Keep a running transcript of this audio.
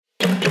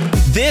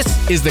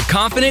This is the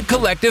Confident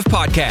Collective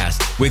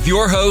Podcast with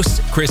your hosts,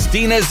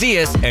 Christina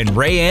Zias and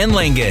Rayanne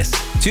Langus.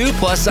 Two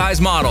plus-size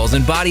models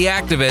and body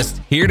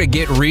activists here to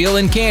get real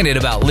and candid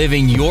about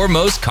living your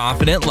most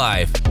confident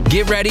life.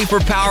 Get ready for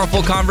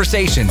powerful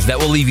conversations that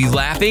will leave you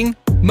laughing,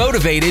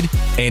 motivated,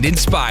 and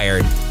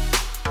inspired.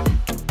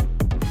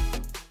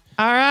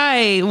 All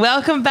right.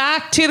 Welcome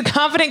back to the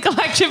Confident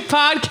Collective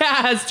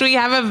Podcast. We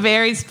have a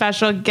very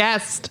special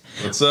guest.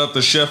 What's up?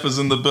 The chef is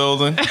in the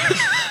building.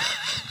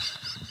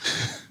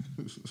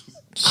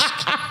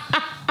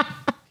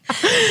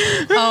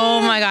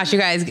 Oh my gosh, you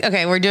guys.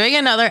 Okay, we're doing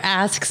another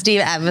Ask Steve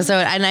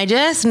episode, and I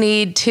just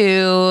need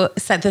to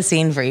set the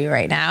scene for you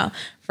right now.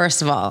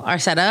 First of all, our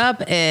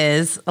setup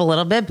is a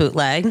little bit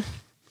bootleg,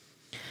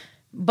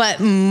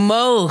 but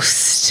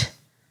most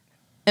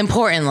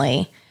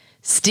importantly,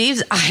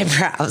 Steve's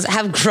eyebrows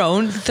have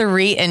grown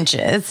 3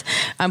 inches.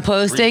 I'm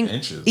posting. 3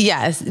 inches?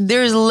 Yes.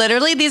 There's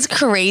literally these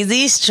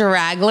crazy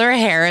straggler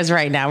hairs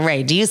right now.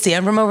 Ray, do you see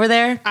them from over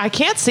there? I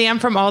can't see him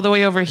from all the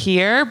way over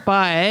here,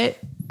 but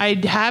I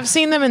have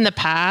seen them in the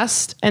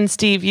past. And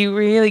Steve, you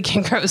really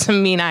can grow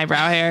some mean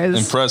eyebrow hairs.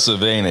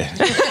 Impressive, ain't it?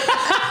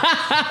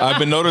 I've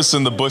been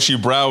noticing the bushy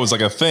brow is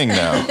like a thing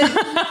now.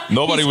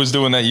 Nobody was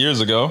doing that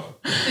years ago.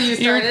 You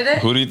started it?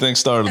 Who do you think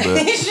started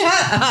that?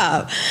 Shut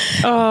up.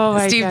 Oh,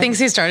 my Steve God. thinks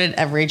he started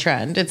every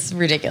trend. It's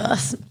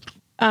ridiculous.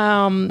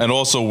 And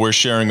also, we're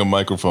sharing a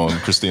microphone,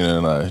 Christina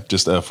and I,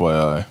 just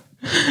FYI.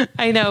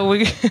 I know.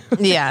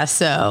 Yeah,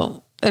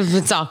 so if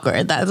it's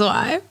awkward, that's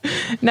why.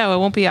 No, it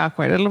won't be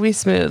awkward. It'll be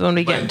smooth when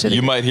we get into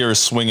You might hear a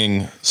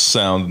swinging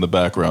sound in the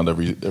background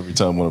every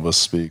time one of us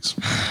speaks.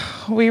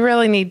 We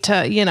really need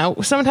to,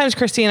 sometimes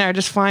Christina and I are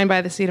just flying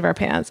by the seat of our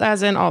pants,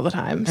 as in all the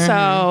time. Mm-hmm.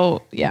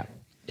 So, yeah.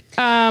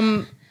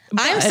 I'm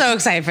so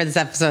excited for this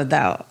episode,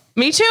 though.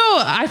 Me too.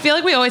 I feel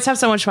like we always have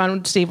so much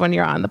fun, Steve, when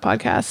you're on the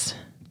podcast.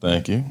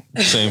 Thank you.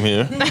 Same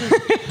here.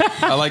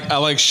 I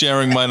like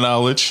sharing my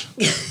knowledge.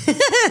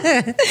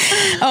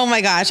 Oh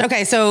my gosh.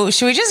 Okay, so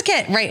should we just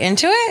get right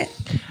into it?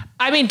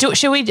 I mean,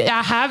 should we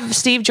have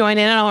Steve join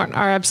in on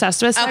our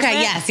Obsessed With segment?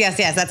 Okay,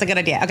 yes. That's a good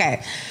idea.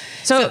 Okay.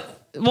 So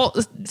well,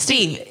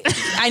 Steve,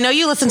 I know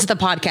you listen to the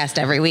podcast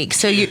every week,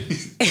 so you...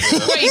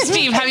 Wait,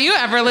 Steve, have you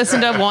ever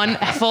listened to one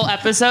full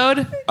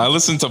episode? I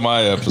listened to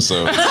my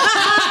episode.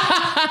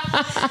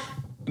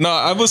 No,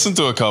 I've listened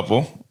to a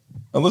couple.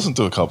 I listened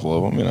to a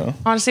couple of them,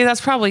 Honestly,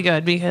 that's probably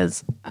good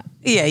because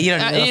Yeah, you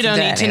don't need, you don't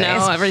need to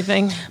know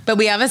everything. But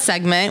we have a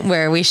segment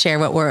where we share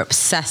what we're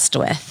obsessed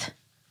with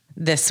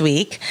this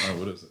week. Oh,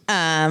 what is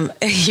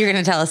it? You're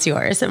going to tell us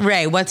yours.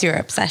 Ray, what's your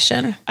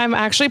obsession I'm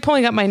actually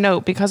pulling up my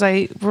note because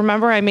I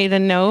remember I made a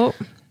note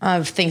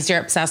of things you're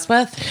obsessed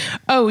with?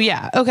 Oh,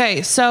 yeah.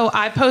 Okay. So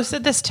I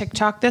posted this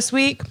TikTok this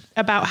week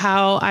about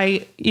how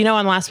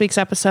on last week's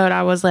episode,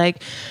 I was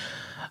like,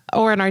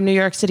 or in our New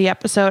York City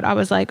episode, I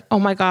was like, oh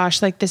my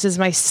gosh, like this is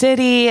my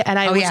city. And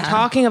I was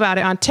talking about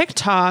it on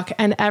TikTok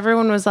and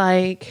everyone was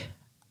like,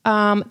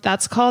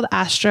 that's called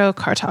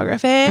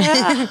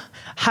astrocartography.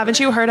 Haven't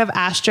you heard of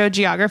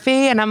astrogeography?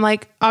 And I'm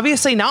like,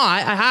 obviously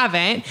not. I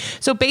haven't.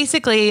 So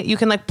basically you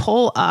can like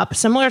pull up,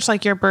 similar to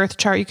like your birth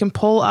chart, you can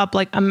pull up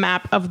like a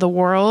map of the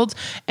world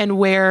and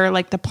where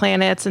like the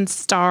planets and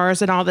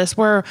stars and all this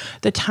were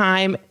the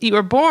time you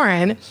were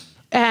born.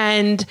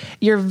 And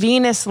your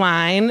Venus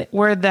line,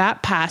 where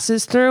that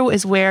passes through,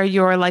 is where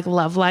your like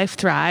love life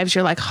thrives.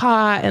 You're like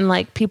hot and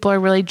like people are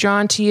really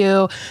drawn to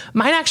you.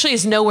 Mine actually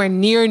is nowhere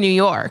near New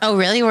York. Oh,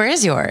 really? Where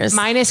is yours?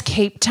 Mine is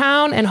Cape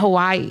Town and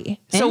Hawaii.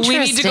 So we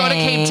need to go to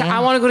Cape Town.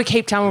 I want to go to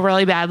Cape Town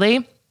really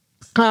badly.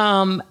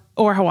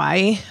 Or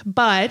Hawaii,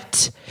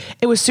 but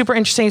it was super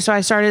interesting. So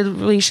I started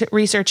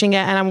researching it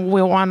and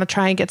we want to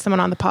try and get someone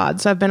on the pod.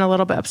 So I've been a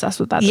little bit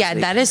obsessed with that. Yeah,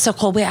 that is so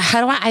cool. Wait,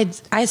 how do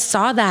I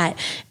saw that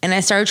and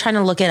I started trying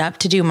to look it up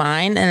to do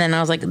mine. And then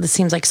I was like, this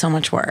seems like so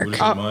much work. What do you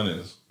think mine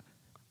is?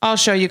 I'll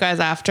show you guys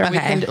after.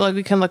 Okay.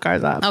 We can look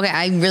ours up. Okay,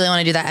 I really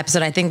want to do that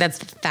episode. I think that's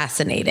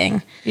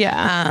fascinating.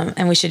 Yeah.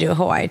 And we should do a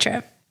Hawaii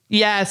trip.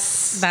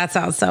 Yes. That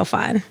sounds so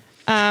fun.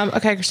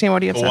 Okay, Christina,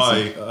 what are you obsessed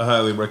with? Kauai. I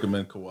highly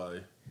recommend Kauai.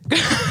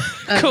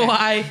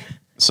 Kauai.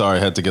 Sorry, I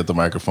had to get the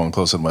microphone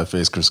closer to my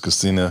face because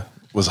Christina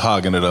was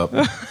hogging it up.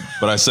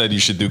 But I said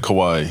you should do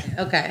Kauai.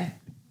 Okay.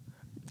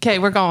 Okay,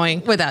 we're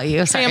going. Without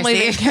you. Sorry,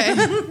 Family.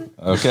 Steve.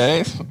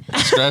 Okay.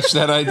 Scratch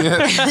that idea.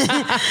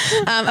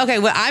 Okay,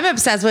 what I'm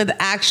obsessed with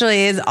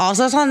actually is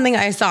also something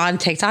I saw on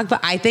TikTok,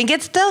 but I think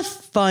it's the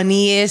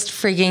funniest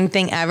freaking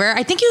thing ever.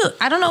 I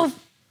don't know.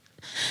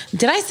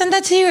 Did I send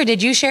that to you or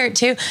did you share it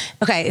too?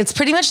 Okay, it's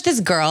pretty much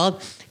this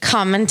girl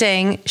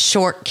commenting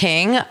Short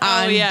King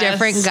on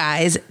different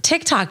guys'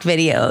 TikTok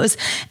videos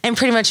and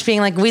pretty much being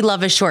like, we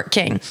love a short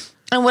king.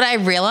 And what I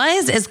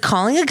realized is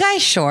calling a guy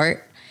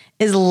short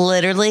is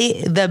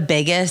literally the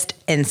biggest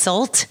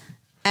insult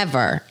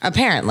ever,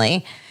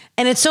 apparently.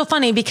 And it's so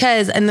funny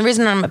because, and the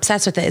reason I'm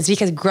obsessed with it is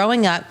because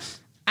growing up,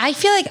 I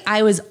feel like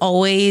I was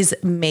always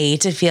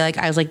made to feel like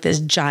I was like this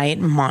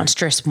giant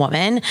monstrous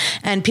woman,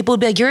 and people would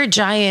be like, you're a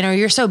giant or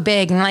you're so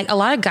big. And like a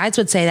lot of guys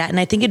would say that. And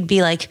I think it'd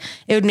be like,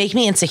 it would make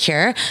me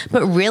insecure.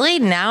 But really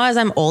now as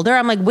I'm older,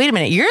 I'm like, wait a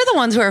minute, you're the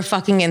ones who are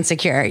fucking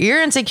insecure.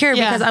 You're insecure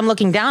because I'm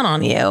looking down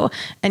on you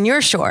and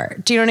you're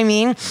short. Do you know what I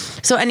mean?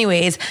 So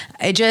anyways,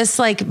 it just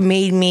like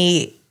made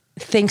me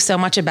think so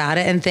much about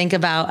it and think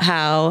about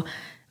how,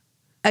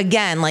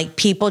 again, like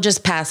people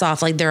just pass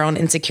off like their own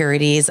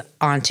insecurities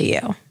onto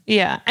you.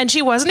 Yeah. And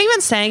she wasn't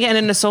even saying it in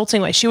an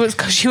assaulting way. She was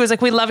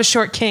like, we love a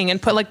short king,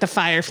 and put like the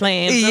fire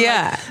flames and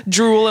like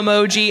drool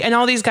emoji. And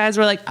all these guys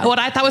were like, what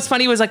I thought was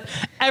funny was like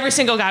every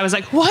single guy was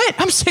like, what?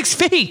 I'm 6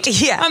 feet.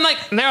 Yeah. I'm like,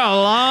 there are a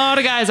lot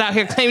of guys out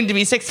here claiming to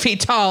be 6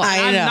 feet tall.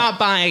 I'm not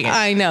buying it.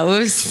 I know. It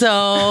was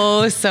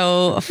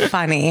so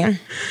funny.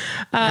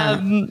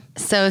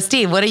 So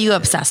Steve, what are you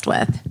obsessed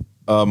with?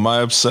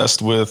 My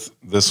obsessed with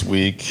this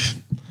week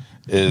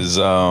is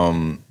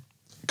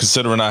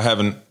considering I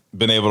haven't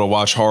been able to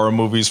watch horror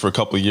movies for a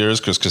couple of years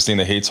because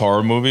Christina hates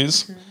horror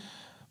movies. Mm-hmm.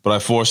 But I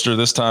forced her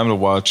this time to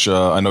watch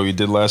I Know You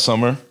Did Last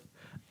Summer.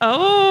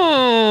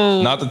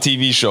 Oh. Not the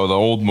TV show, the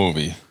old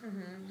movie.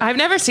 Mm-hmm. I've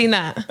never seen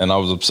that. And I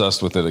was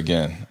obsessed with it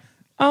again.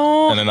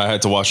 Oh. And then I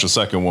had to watch the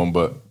second one,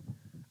 but...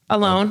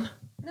 Alone?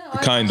 No,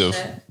 kind of.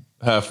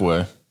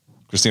 Halfway.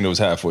 Christina was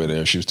halfway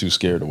there. She was too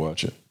scared to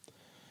watch it.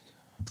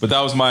 But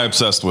that was my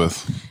obsessed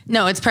with.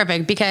 No, it's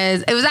perfect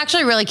because it was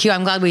actually really cute.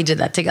 I'm glad we did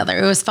that together.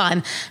 It was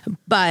fun.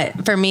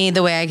 But for me, the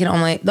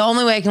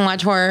only way I can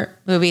watch horror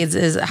movies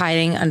is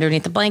hiding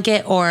underneath the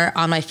blanket or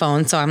on my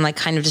phone. So I'm like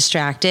kind of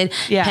distracted,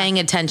 paying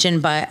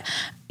attention. But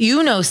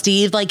you know,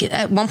 Steve, like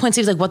at one point,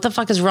 Steve's like, what the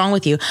fuck is wrong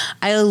with you?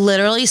 I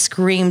literally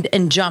screamed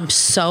and jumped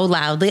so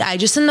loudly. I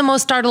just am the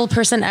most startled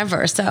person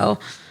ever. So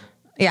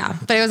yeah,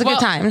 but it was a good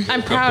time.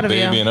 I'm proud of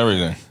you. Baby and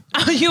everything.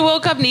 Oh, you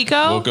woke up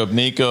Nico? Woke up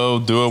Nico.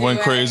 Dua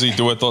went crazy.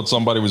 Dua thought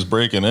somebody was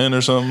breaking in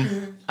or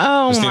something.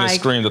 Oh, Christina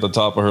screamed at the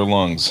top of her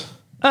lungs.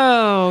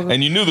 Oh.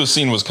 And you knew the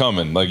scene was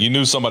coming. Like, you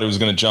knew somebody was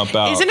going to jump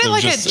out. Isn't it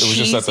like a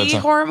cheesy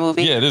horror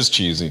movie? Yeah, it is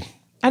cheesy.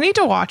 I need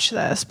to watch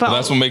this. But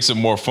that's what makes it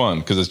more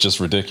fun, because it's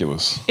just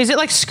ridiculous. Is it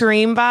like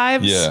Scream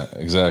vibes? Yeah,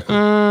 exactly.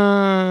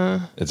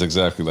 It's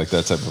exactly like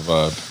that type of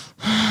vibe.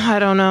 I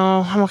don't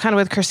know. I'm kind of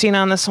with Christina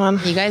on this one.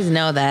 You guys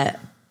know that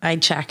I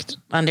checked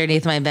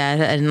underneath my bed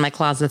and in my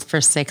closet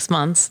for 6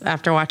 months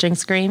after watching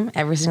Scream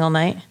every single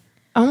night.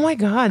 Oh my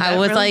God. That I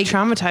was really like,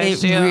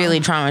 traumatized it you. really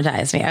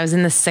traumatized me. I was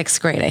in the 6th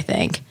grade, I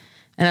think.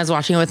 And I was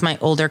watching it with my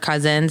older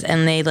cousins,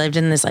 and they lived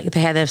in this, like, they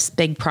had this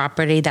big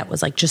property that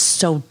was like just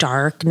so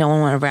dark. No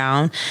one went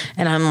around.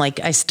 And I'm like,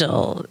 I should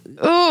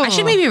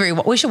maybe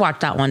we should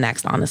watch that one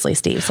next, honestly,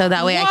 Steve. So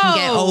that way I can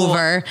get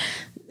over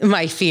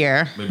my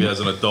fear. Maybe as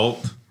an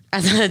adult.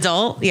 As an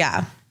adult.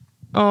 Yeah.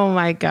 Oh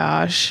my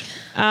gosh.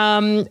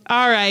 All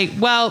right.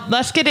 Well,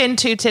 let's get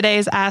into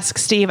today's Ask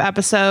Steve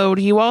episode.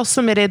 You all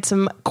submitted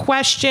some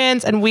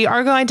questions, and we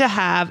are going to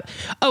have,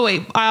 oh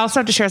wait, I also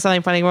have to share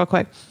something funny real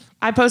quick.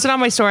 I posted on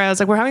my story. I was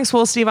like, we're having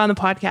Swole Steve on the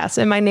podcast.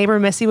 And my neighbor,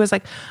 Missy, was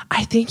like,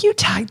 I think you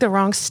tagged the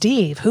wrong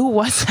Steve. Who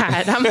was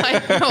that? I'm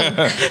like, no,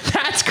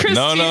 that's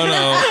Christina.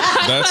 No.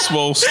 That's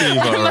Swole Steve.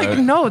 I'm like,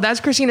 no,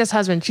 that's Christina's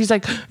husband. She's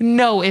like,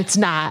 no, it's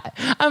not.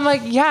 I'm like,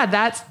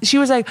 yeah, she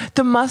was like,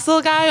 the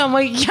muscle guy? I'm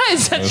like,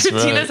 yes, that's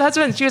Christina's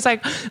husband. She was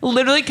like,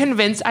 literally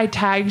convinced I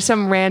tagged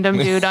some random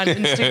dude on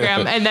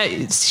Instagram. And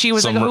that she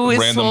was like, who is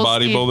random Swole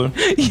bodybuilder?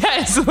 Steve?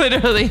 Yes,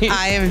 literally.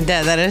 I am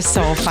dead. That is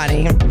so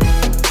funny.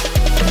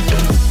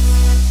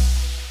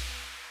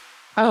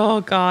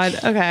 Oh God.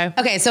 Okay.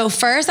 Okay. So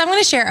first I'm going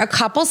to share a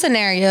couple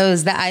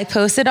scenarios that I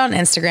posted on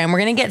Instagram. We're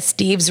going to get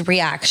Steve's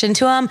reaction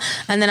to them.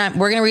 And then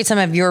we're going to read some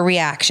of your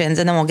reactions,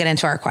 and then we'll get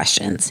into our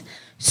questions.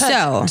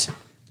 Perfect. So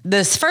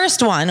this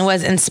first one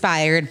was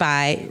inspired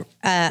by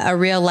a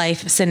real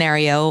life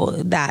scenario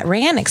that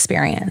Rayanne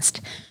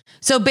experienced.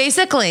 So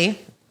basically,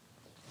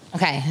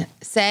 okay,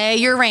 say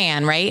you're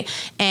Rayanne, right?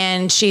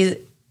 And she's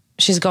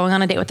going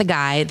on a date with a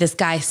guy. This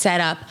guy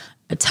set up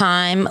a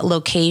time,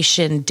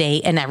 location,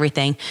 date, and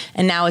everything.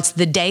 And now it's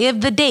the day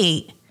of the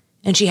date,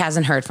 and she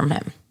hasn't heard from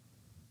him.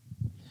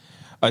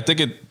 I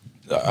think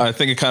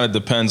it kind of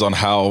depends on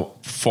how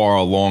far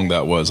along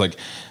that was. Like,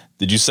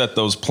 did you set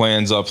those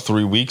plans up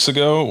 3 weeks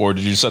ago, or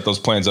did you set those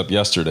plans up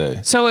yesterday?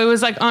 So it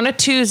was like on a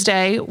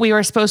Tuesday. We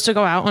were supposed to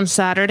go out on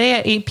Saturday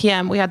at 8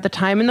 p.m. We had the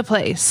time and the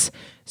place.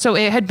 So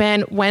it had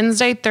been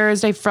Wednesday,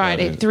 Thursday,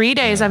 Friday, 3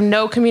 days of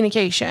no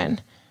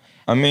communication.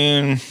 I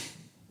mean,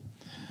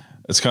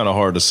 it's kind of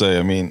hard to say.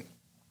 I mean,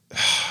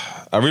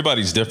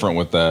 everybody's different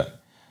with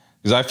that.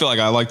 Because I feel like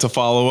I like to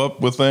follow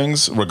up with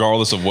things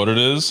regardless of what it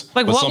is.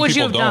 Like, but what some would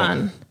you people have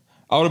don't. done?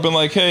 I would have been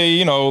like, hey,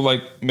 you know,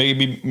 like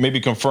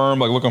maybe confirm,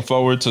 like looking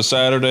forward to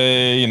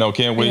Saturday, you know,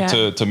 can't wait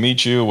to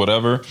meet you,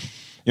 whatever.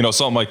 You know,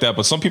 something like that.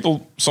 But some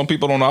people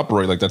don't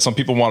operate like that. Some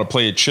people want to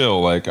play it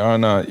chill. Like, oh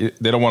no,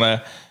 they don't want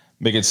to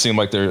make it seem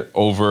like they're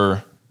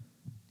over,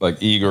 like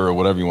eager or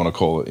whatever you want to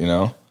call it, you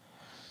know?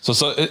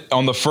 So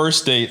on the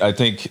first date, I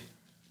think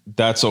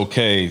that's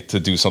okay to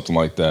do something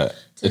like that.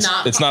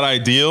 It's not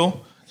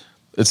ideal.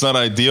 It's not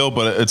ideal,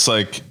 but it's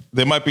like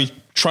they might be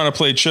trying to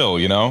play chill,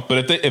 you know?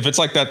 But if it's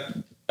like that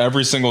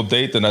every single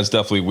date, then that's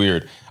definitely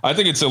weird. I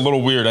think it's a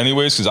little weird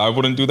anyways, because I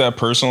wouldn't do that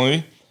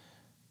personally.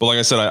 But like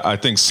I said, I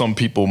think some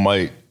people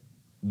might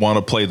want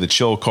to play the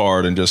chill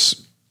card and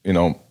just, you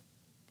know,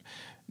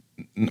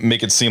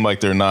 make it seem like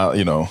they're not,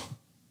 you know,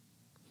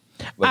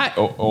 like,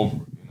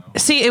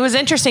 See, it was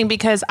interesting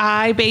because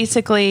I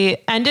basically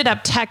ended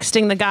up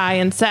texting the guy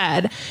and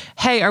said,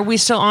 hey, are we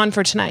still on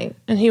for tonight?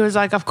 And he was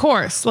like, of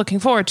course, looking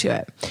forward to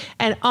it.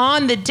 And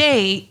on the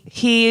date,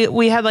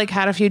 we had like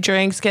had a few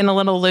drinks, getting a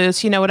little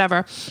loose, you know,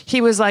 whatever. He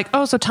was like,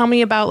 oh, so tell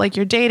me about like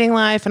your dating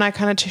life. And I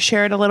kind of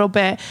shared a little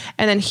bit.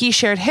 And then he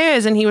shared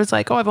his and he was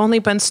like, oh, I've only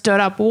been stood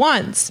up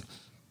once.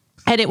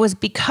 And it was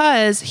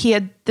because he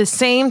had the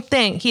same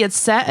thing. He had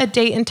set a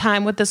date and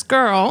time with this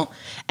girl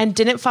and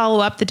didn't follow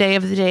up the day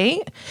of the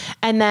date.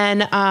 And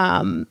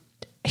then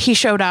he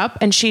showed up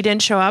and she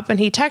didn't show up. And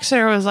he texted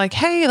her, was like,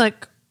 hey,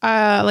 like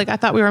I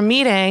thought we were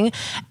meeting.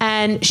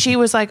 And she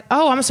was like,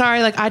 oh, I'm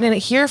sorry. Like I didn't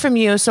hear from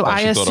you. So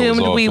I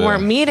assumed we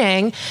weren't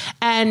meeting.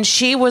 And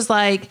she was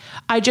like,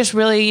 I just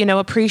really, you know,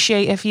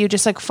 appreciate if you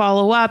just like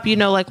follow up, you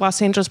know, like Los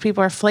Angeles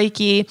people are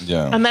flaky.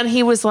 Yeah. And then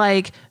he was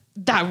like,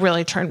 that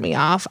really turned me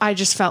off. I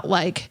just felt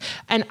like,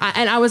 and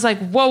I was like,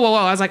 whoa.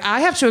 I was like,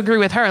 I have to agree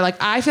with her.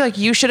 Like, I feel like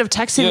you should have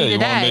texted me today. Yeah, you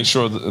want to make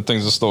sure that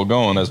things are still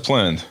going as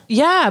planned.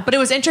 Yeah, but it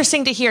was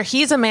interesting to hear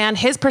he's a man,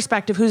 his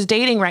perspective, who's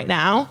dating right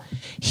now.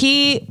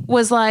 He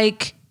was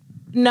like,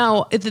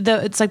 no,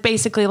 it's like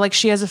basically like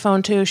she has a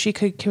phone too. She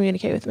could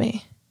communicate with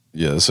me.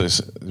 Yeah, so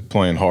it's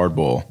playing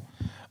hardball.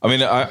 I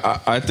mean,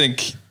 I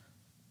think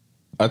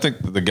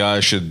the guy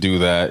should do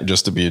that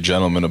just to be a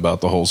gentleman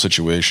about the whole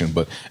situation.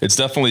 But it's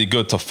definitely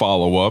good to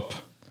follow up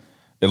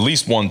at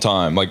least one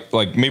time,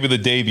 like maybe the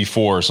day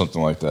before or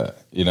something like that.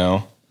 You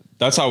know,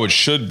 that's how it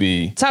should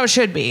be. That's how it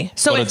should be.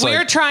 So if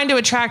we're trying to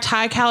attract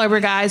high caliber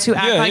guys who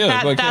act like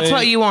that, like, that's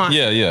what you want.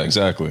 Yeah,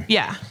 exactly.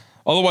 Yeah.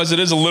 Otherwise, it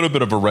is a little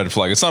bit of a red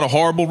flag. It's not a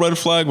horrible red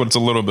flag, but it's a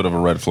little bit of a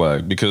red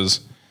flag because,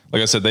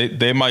 like I said,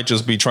 they might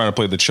just be trying to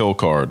play the chill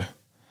card,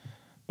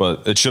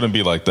 but it shouldn't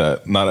be like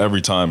that. Not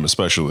every time,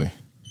 especially.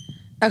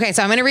 Okay,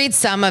 so I'm going to read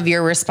some of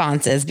your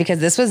responses because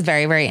this was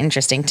very, very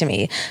interesting to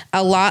me.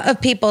 A lot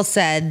of people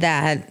said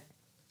that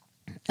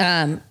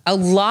a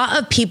lot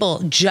of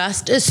people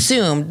just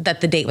assumed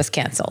that the date was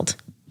canceled.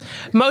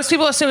 Most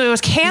people assumed it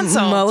was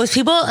canceled. Most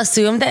people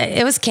assumed that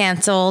it was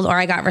canceled, or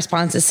I got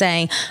responses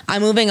saying,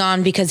 I'm moving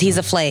on because he's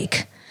a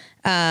flake.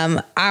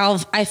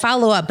 I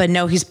follow up, but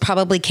no, he's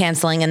probably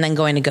canceling and then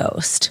going to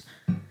ghost.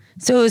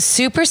 So it was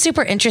super,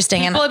 super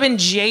interesting. People have been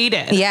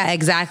jaded. Yeah,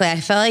 exactly.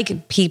 I feel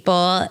like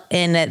people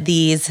in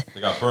these...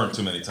 They got burnt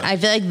too many times. I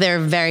feel like they're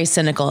very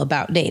cynical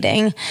about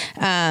dating.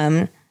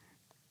 A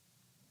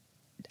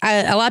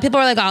lot of people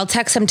are like, I'll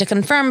text him to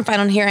confirm. If I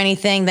don't hear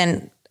anything,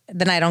 then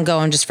I don't go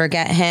and just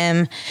forget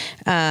him.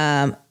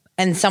 And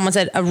someone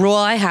said, a rule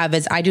I have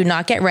is I do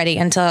not get ready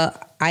until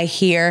I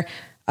hear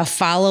a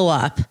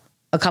follow-up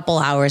a couple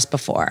hours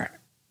before.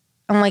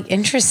 I'm like,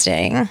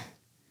 interesting.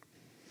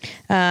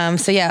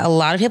 So yeah, a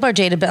lot of people are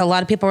jaded, but a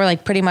lot of people were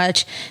like, pretty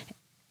much,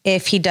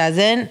 if he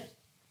doesn't,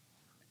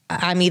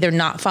 I'm either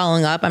not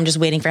following up, I'm just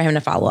waiting for him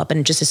to follow up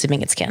and just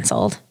assuming it's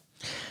canceled.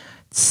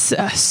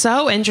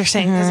 So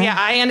interesting. Because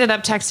I ended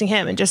up texting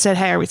him and just said,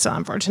 hey, are we still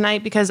on for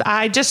tonight? Because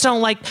I just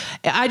like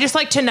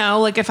to know,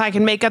 like, if I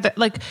can make other,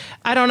 like,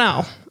 I don't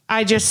know.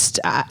 I just,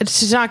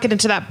 to not get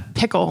into that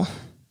pickle.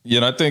 Yeah.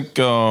 And I think,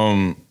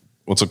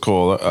 what's it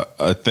called?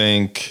 I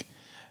think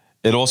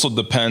it also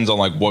depends on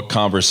like what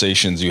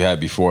conversations you had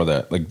before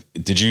that. Like,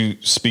 did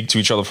you speak to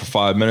each other for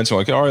 5 minutes? You're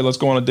like, all right, let's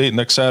go on a date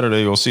next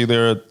Saturday. We'll see you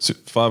there at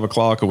 5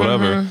 o'clock or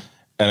whatever. Mm-hmm.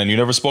 And then you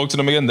never spoke to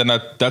them again. Then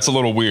that's a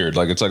little weird.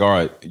 Like, it's like, all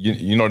right,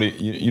 you don't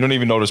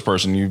even know this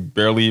person. You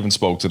barely even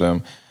spoke to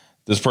them.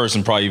 This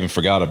person probably even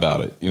forgot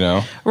about it, you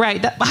know?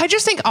 Right. I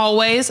just think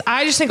always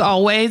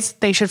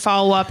they should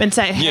follow up and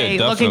say, hey,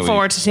 looking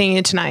forward to seeing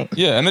you tonight.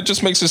 Yeah. And it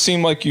just makes it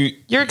seem like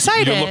you're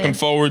excited. You're looking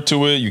forward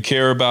to it. You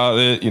care about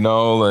it, you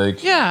know,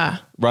 like, yeah.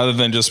 Rather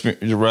just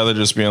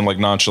being like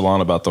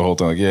nonchalant about the whole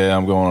thing. Like, yeah,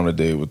 I'm going on a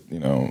date with, you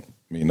know,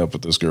 meeting up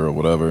with this girl,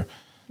 whatever.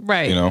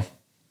 Right. You know?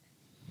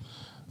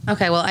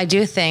 Okay, well, I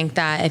do think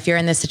that if you're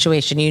in this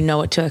situation, you know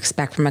what to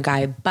expect from a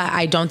guy, but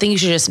I don't think you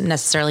should just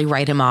necessarily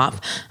write him off.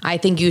 I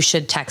think you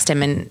should text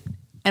him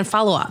and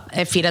follow up.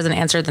 If he doesn't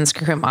answer, then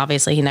screw him.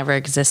 Obviously, he never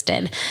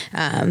existed.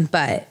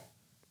 But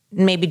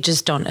maybe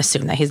just don't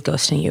assume that he's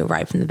ghosting you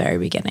right from the very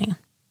beginning.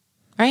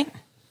 Right?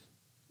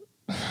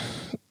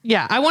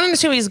 Yeah, I wouldn't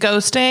assume he's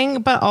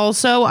ghosting, but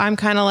also I'm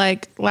kind of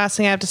like, last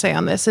thing I have to say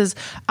on this is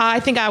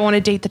I think I want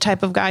to date the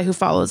type of guy who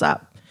follows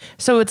up.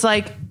 So it's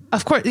like,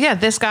 of course, yeah,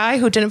 this guy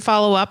who didn't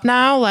follow up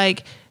now,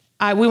 like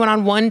we went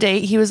on one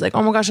date. He was like,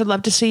 oh my gosh, I'd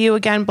love to see you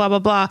again, blah, blah,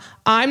 blah.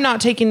 I'm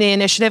not taking the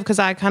initiative because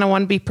I kind of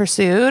want to be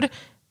pursued.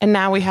 And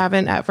now we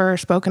haven't ever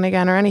spoken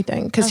again or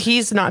anything because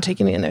he's not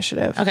taking the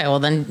initiative. Okay, well,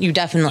 then you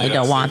definitely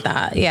don't want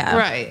that. Yeah.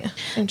 Right.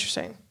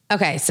 Interesting.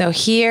 Okay, so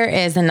here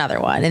is another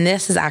one. And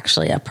this is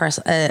actually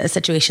a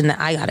situation that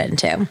I got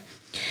into.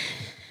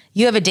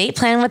 You have a date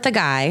plan with the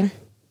guy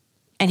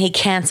and he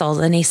cancels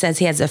and he says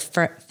he has a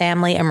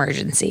family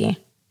emergency.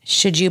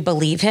 Should you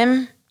believe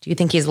him? Do you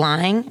think he's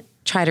lying?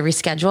 Try to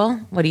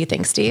reschedule? What do you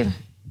think, Steve?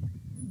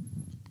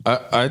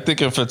 I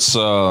think if it's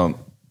the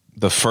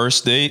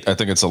first date, I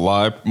think it's a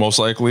lie. Most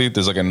likely,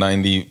 there's like a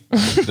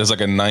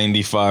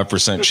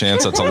 95%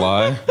 chance that's a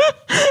lie.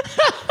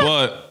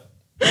 But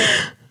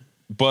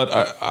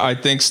I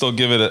think still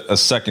give it a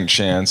second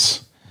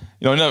chance.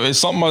 You know, no, it's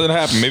something that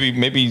happened.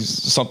 Maybe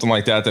something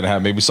like that didn't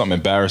happen. Maybe something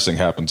embarrassing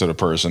happened to the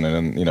person, and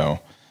then, you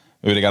know,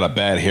 maybe they got a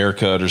bad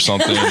haircut or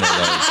something. Or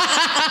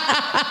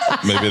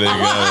like, maybe they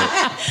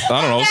got,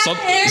 I don't know,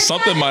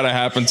 something might have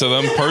happened to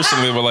them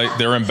personally, but like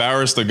they're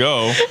embarrassed to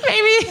go.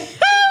 Maybe.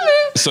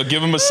 So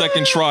give them a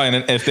second try,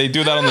 and if they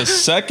do that on the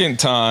second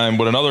time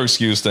with another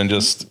excuse, then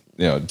just,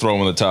 you know, throw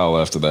them in the towel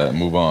after that and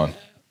move on.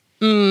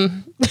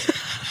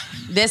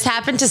 This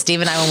happened to Steve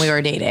and I when we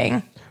were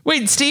dating.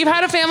 Wait, Steve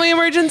had a family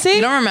emergency? You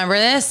don't remember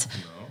this? No.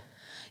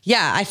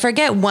 Yeah, I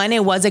forget when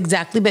it was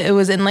exactly, but it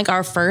was in like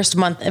our first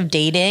month of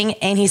dating.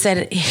 And he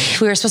said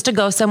we were supposed to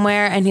go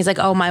somewhere, and he's like,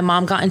 oh, my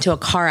mom got into a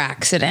car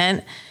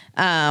accident.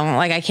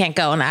 Like, I can't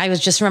go. And I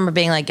just remember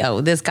being like,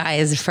 oh, this guy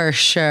is for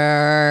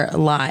sure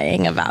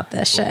lying about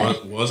this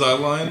shit. Was I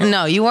lying?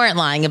 No, you weren't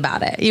lying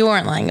about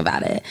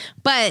it.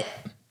 But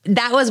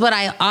that was what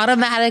I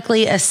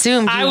automatically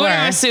assumed you I would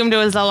have assumed it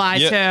was a lie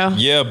too.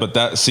 Yeah, but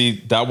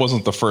that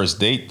wasn't the first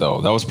date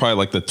though. That was probably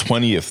like the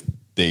 20th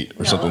date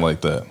or something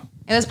like that.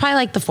 It was probably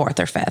like the 4th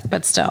or 5th,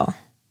 but still.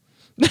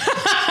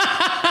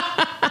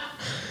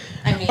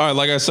 All right,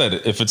 like I said,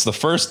 if it's the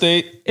first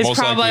date, it's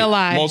probably a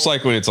lie. Most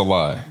likely it's a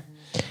lie.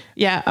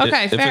 Yeah,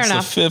 okay, fair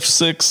enough. If it's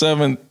the 5th, 6th,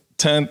 7th,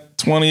 10th,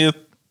 20th,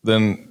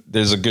 then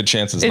there's a good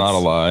chance it's not a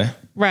lie.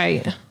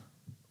 Right.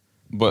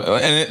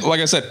 But like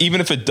I said,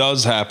 even if it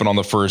does happen on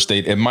the first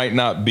date, it might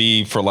not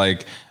be for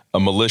like a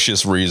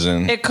malicious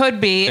reason. It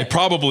could be. It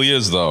probably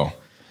is though.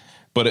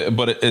 But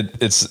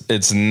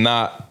it's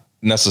not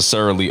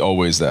necessarily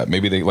always that.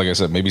 Maybe like I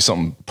said, maybe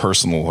something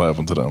personal will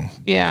happen to them.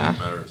 Yeah.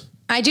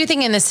 I do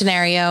think in this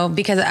scenario,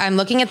 because I'm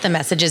looking at the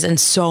messages and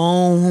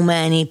so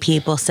many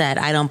people said,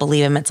 I don't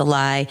believe him, it's a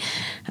lie.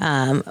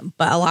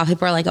 But a lot of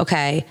people are like,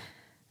 okay,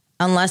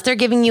 unless they're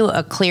giving you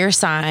a clear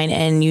sign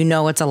and you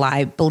know it's a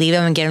lie, believe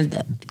them and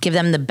give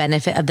them the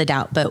benefit of the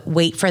doubt, but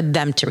wait for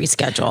them to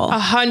reschedule.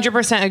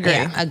 100% agree.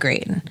 Yeah,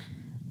 agreed.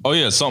 Oh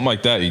yeah, something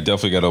like that. You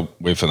definitely got to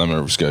wait for them to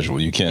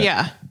reschedule. You can't.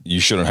 Yeah. You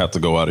shouldn't have to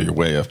go out of your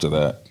way after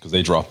that because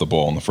they dropped the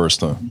ball on the first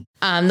time.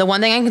 The one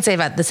thing I can say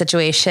about the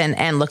situation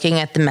and looking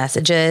at the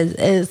messages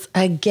is,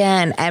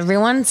 again,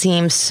 everyone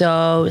seems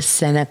so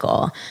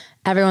cynical.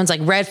 Everyone's like,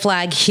 red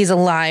flag, he's a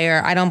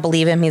liar. I don't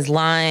believe him. He's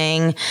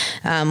lying.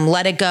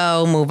 Let it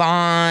go. Move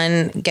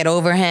on. Get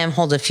over him.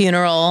 Hold a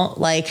funeral.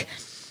 Like,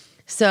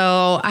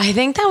 so I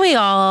think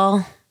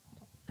that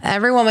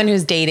every woman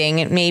who's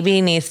dating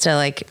maybe needs to,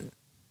 like,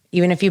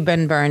 even if you've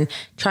been burned,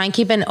 try and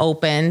keep an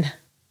open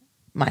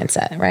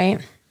mindset, right?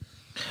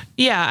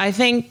 Yeah, I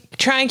think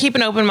try and keep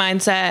an open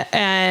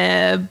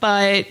mindset,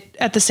 but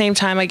at the same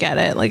time, I get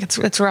it. Like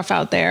it's rough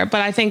out there,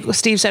 but I think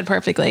Steve said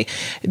perfectly.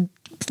 In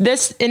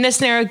this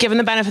scenario, given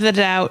the benefit of the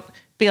doubt,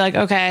 be like,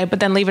 okay,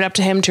 but then leave it up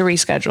to him to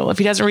reschedule. If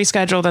he doesn't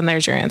reschedule, then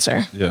there's your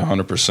answer. Yeah,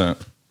 100%.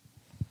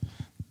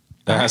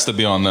 That has to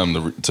be on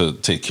them to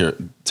take it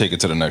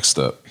to the next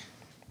step.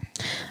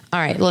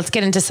 All right, let's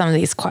get into some of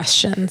these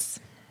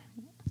questions.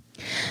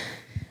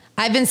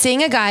 I've been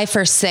seeing a guy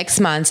for 6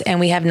 months and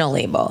we have no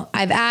label.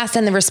 I've asked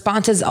and the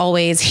response is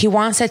always, he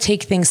wants to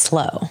take things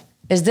slow.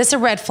 Is this a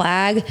red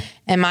flag?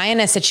 Am I in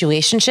a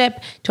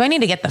situationship? Do I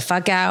need to get the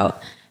fuck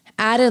out?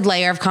 Added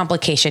layer of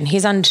complication.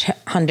 He's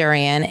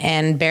Honduran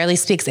and barely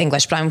speaks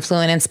English, but I'm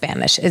fluent in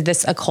Spanish. Is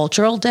this a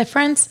cultural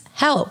difference?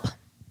 Help.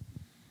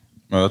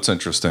 Well, that's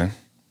interesting.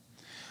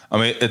 I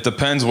mean, it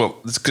depends.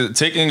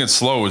 Taking it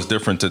slow is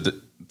different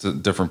to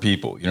different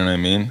people. You know what I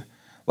mean?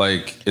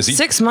 Like, is he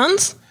 6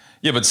 months?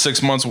 Yeah, but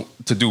 6 months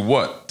to do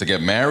what? To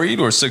get married,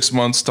 or 6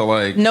 months to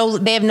like? No,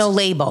 they have no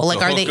label. Like,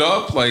 are they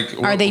up? Like,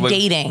 are they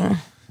dating?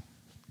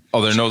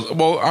 Oh, they're no.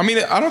 Well, I mean,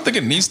 I don't think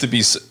it needs to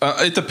be.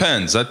 It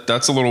depends.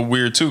 That's a little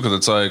weird too, because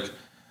it's like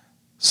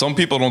some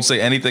people don't say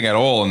anything at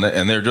all,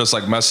 and they're just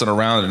like messing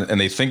around, and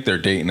they think they're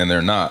dating, and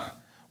they're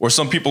not. Or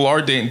some people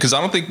are dating, because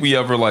I don't think we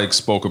ever like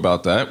spoke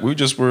about that. We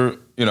just were,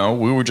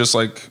 we were just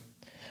like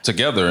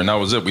together, and that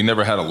was it. We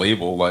never had a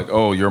label like,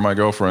 oh, you're my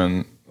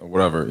girlfriend, or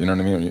whatever. You know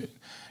what I mean?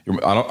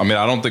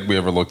 I don't think we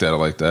ever looked at it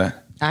like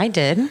that. I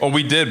did. Oh,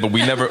 we did, but we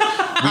never.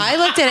 I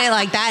looked at it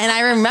like that, and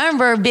I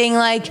remember being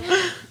like,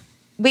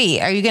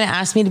 wait, are you going to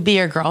ask me to be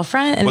your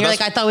girlfriend? And you're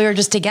like, I thought we were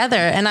just together.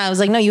 And I was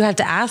like, no, you have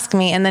to ask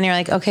me. And then you're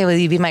like, okay, will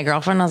you be my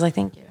girlfriend? I was like,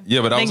 thank you.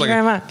 Yeah, but I was like,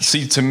 very much.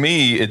 See, to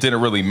me, it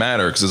didn't really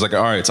matter, because it's like,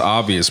 all right, it's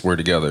obvious we're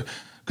together.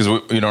 Because,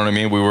 you know what I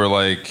mean? We were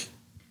like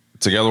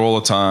together all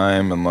the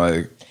time, and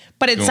like.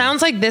 But it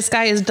sounds like this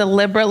guy is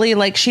deliberately,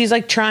 like, she's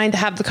like trying to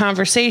have the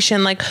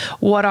conversation, like,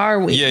 what are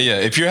we? Yeah.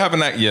 If you're having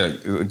that, yeah,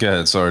 go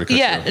ahead. Sorry to cut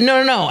you off.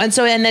 No.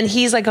 And then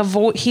he's like,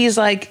 he's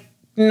like,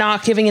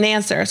 not giving an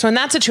answer. So in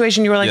that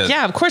situation, you were like,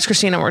 yeah, of course,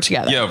 Christina, we're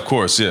together. Yeah, of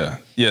course. Yeah.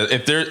 Yeah.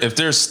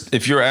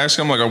 If you're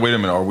asking them like, oh, wait a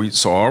minute,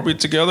 are we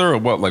together or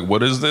what? Like,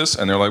 what is this?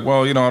 And they're like,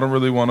 well, I don't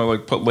really want to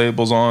like put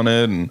labels on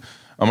it and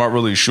I'm not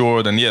really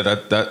sure. Then yeah,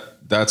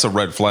 that's a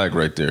red flag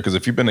right there. Cause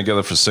if you've been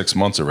together for 6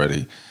 months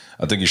already,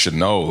 I think you should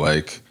know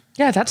like,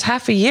 yeah, that's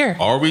half a year.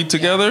 Are we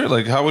together?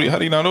 Like, how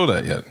do you not know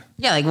that yet?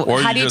 Yeah, like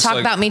how do you talk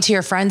about me to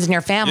your friends and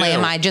your family?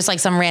 Am I just like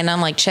some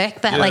random like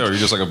chick that like? Or you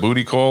just like a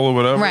booty call or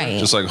whatever, right?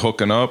 Just like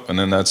hooking up, and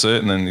then that's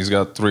it. And then he's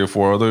got 3 or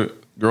 4 other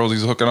girls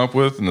he's hooking up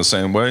with in the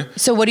same way.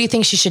 So what do you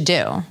think she should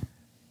do?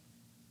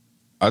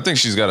 I think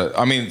she's got to.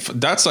 I mean,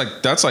 that's like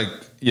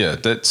yeah,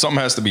 that something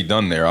has to be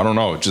done there. I don't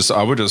know.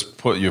 I would just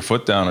put your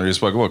foot down and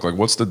just like, look, like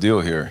what's the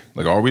deal here?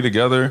 Like, are we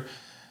together?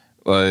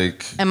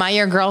 Like, am I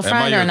your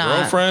girlfriend or not?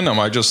 Girlfriend? Am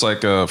I just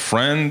like a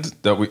friend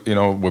that we,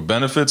 with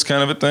benefits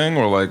kind of a thing?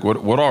 Or like,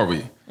 what are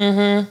we?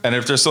 Mm-hmm. And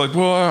if they're still like,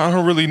 well, I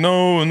don't really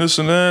know and this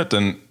and that,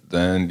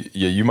 then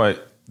yeah, you might,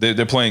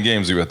 they're playing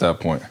games with you at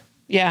that point.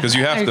 Yeah. Because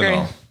you have to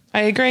know.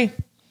 I agree.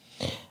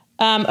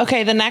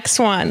 Okay. The next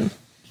one.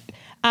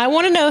 I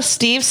want to know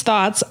Steve's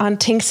thoughts on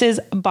Tinx's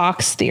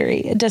box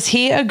theory. Does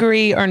he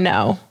agree or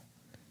no?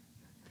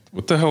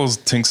 What the hell is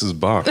Tinx's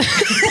box?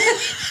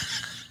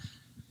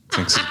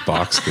 Tinx's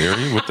box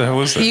theory? What the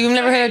hell is that? You've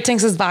never heard of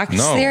Tinx's box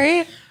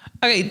theory?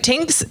 Okay,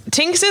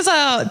 Tinx is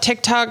a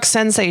TikTok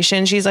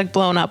sensation. She's like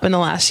blown up in the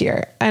last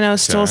year. I know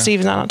still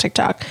Steve's not on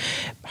TikTok.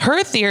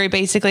 Her theory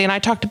basically, and I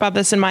talked about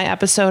this in my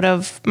episode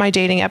of my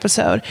dating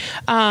episode.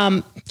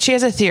 She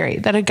has a theory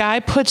that a guy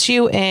puts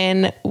you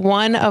in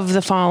one of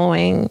the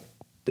following.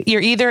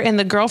 You're either in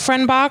the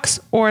girlfriend box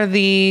or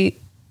the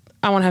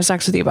I want to have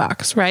sex with you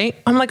box, right?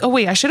 I'm like, oh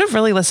wait, I should have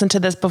really listened to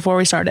this before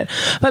we started.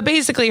 But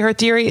basically her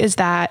theory is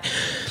that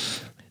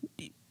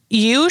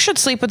you should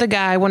sleep with a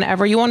guy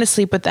whenever you want to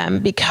sleep with them,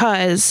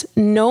 because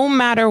no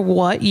matter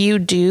what you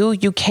do,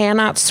 you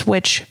cannot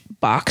switch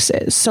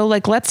boxes. So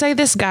like, let's say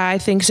this guy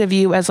thinks of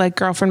you as like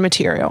girlfriend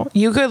material.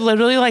 You could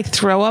literally like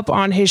throw up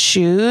on his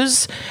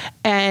shoes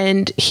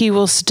and he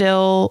will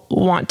still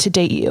want to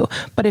date you.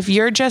 But if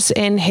you're just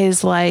in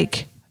his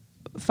like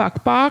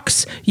fuck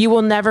box, you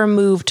will never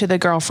move to the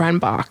girlfriend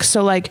box.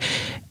 So like,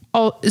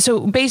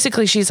 so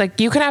basically she's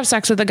like, you can have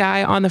sex with a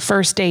guy on the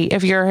first date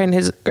if you're in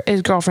his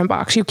girlfriend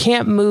box. You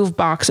can't move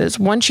boxes.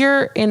 Once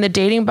you're in the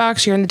dating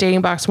box, you're in the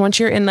dating box. Once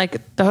you're in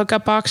like the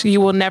hookup box, you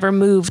will never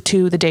move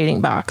to the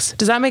dating box.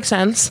 Does that make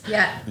sense?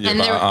 Yeah. And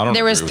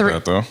there was 3.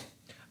 That, though.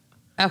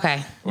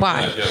 Okay.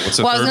 Why? Yeah, I was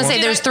going to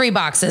say there's 3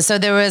 boxes. So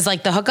there was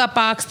like the hookup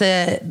box,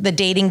 the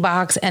dating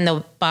box, and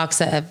the box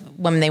of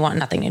women they want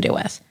nothing to do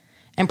with.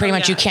 And pretty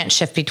much you can't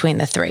shift between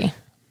the 3.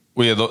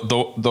 Well, yeah,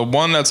 the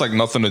one that's like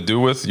nothing to do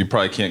with, you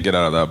probably can't get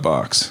out of that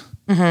box.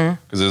 Because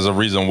there's a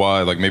reason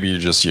why, like maybe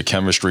your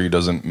chemistry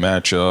doesn't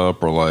match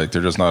up, or like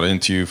they're just not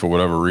into you for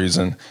whatever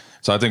reason.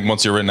 So I think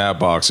once you're in that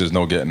box, there's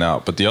no getting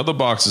out. But the other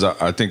boxes,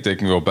 I think they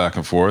can go back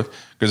and forth,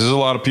 because there's a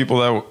lot of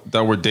people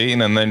that were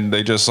dating and then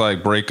they just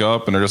like break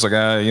up and they're just like,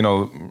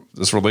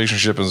 this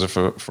relationship is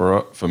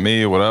for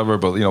me or whatever.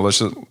 But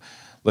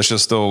let's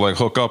just still like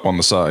hook up on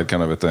the side,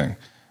 kind of a thing.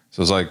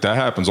 So it's like that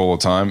happens all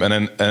the time,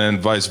 and then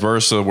vice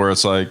versa, where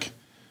it's like,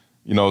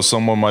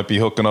 someone might be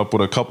hooking up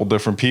with a couple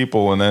different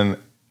people, and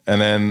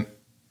then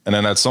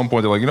at some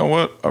point they're like, you know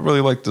what, I really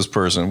like this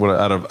person.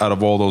 Out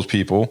of all those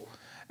people,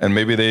 and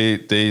maybe they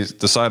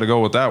decide to go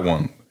with that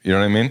one. You know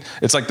what I mean?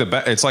 It's like the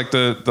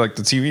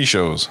TV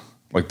shows,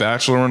 like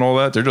Bachelor and all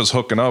that. They're just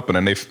hooking up, and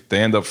then they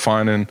end up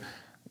finding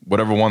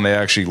whatever one they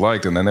actually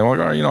liked, and then they're like,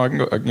 all right,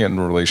 I can get in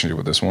a relationship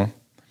with this one.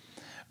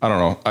 I don't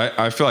know.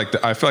 I feel like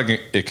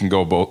it can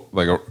go both,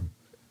 like,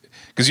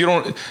 because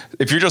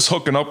if you're just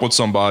hooking up with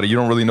somebody, you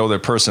don't really know their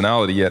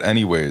personality yet,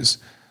 anyways.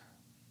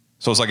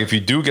 So it's like if you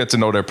do get to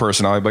know their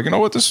personality, like, you know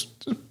what, this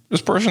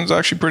person's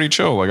actually pretty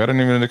chill. Like I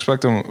didn't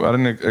expect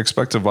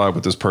to vibe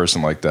with this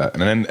person like that,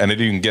 and then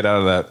you can get out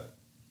of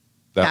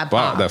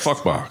that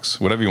fuck box,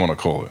 whatever you want to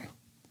call it.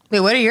 Wait,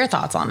 what are your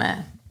thoughts on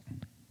it?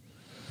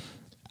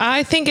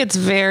 I think it's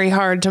very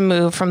hard to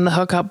move from the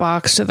hookup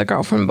box to the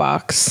girlfriend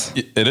box.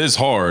 It is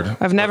hard.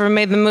 I've never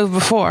made the move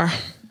before,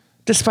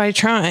 despite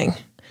trying.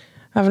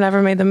 I've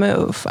never made the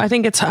move. I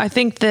think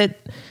that.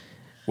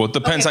 Well, it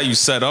depends how you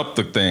set up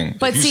the thing.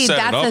 But see,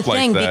 that's the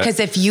thing, because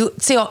if you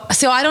so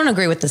I don't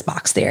agree with this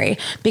box theory,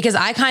 because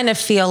I kind of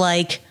feel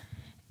like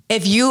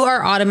if you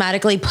are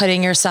automatically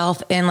putting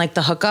yourself in like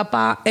the hookup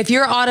box, if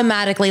you're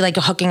automatically like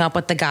hooking up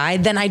with the guy,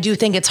 then I do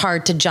think it's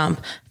hard to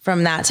jump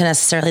from that to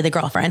necessarily the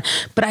girlfriend.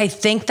 But I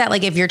think that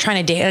like if you're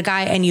trying to date a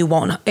guy and you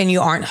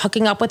aren't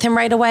hooking up with him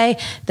right away,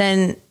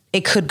 then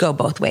it could go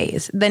both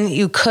ways. Then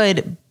you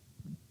could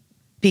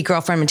be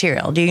girlfriend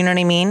material. Do you know what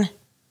I mean?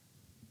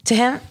 To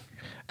him?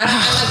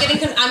 I'm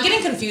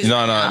getting confused. No.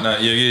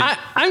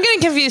 I'm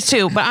getting confused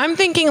too, but I'm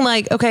thinking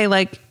like, okay,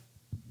 like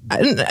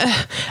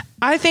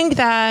I think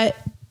that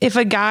if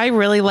a guy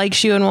really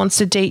likes you and wants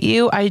to date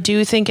you, I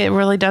do think it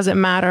really doesn't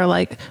matter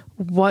like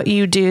what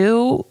you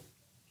do,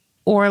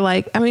 or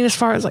like, I mean, as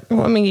far as like,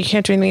 you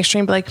can't do anything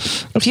extreme, but like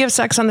if you have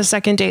sex on the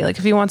second date, like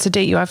if he wants to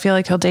date you, I feel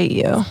like he'll date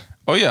you.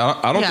 Oh yeah,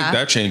 I don't think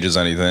that changes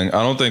anything.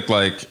 I don't think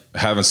like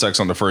having sex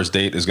on the first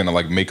date is gonna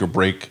like make or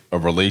break a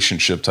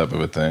relationship type of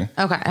a thing.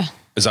 Okay.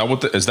 Is that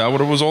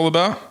what it was all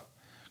about?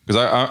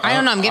 Because I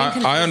don't know. I'm getting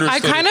confused. I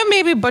understood. I kind of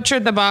maybe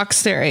butchered the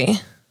box theory.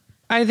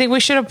 I think we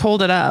should have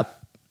pulled it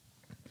up.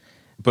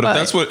 But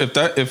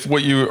if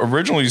what you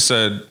originally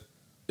said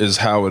is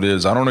how it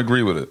is, I don't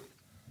agree with it.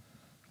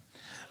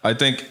 I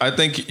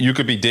think you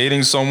could be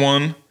dating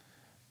someone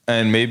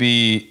and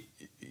maybe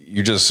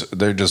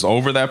they're just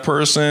over that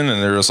person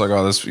and they're just like,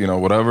 oh, this,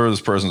 whatever,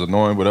 this person's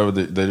annoying, whatever.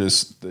 They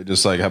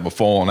just like have a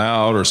falling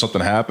out or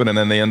something happened and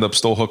then they end up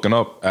still hooking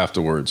up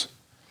afterwards.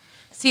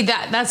 See,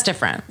 that's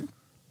different.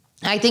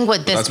 I think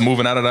that's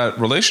moving out of that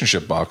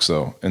relationship box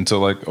though into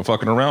like a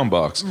fucking around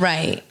box.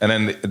 Right. And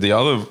then the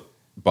other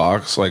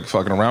box, like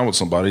fucking around with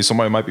somebody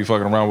might be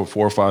fucking around with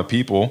 4 or 5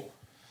 people,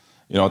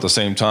 at the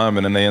same time.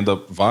 And then they end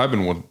up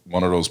vibing with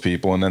one of those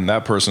people. And then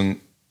that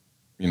person,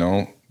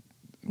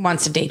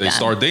 wants to date them. They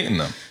start dating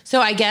them. So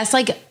I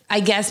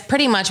guess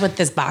pretty much what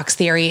this box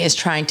theory is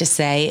trying to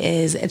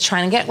say is it's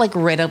trying to get like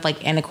rid of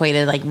like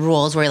antiquated like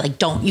rules where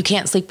like you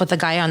can't sleep with a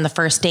guy on the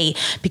first date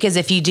because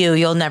if you do,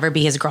 you'll never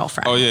be his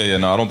girlfriend. Oh yeah,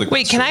 no, I don't think.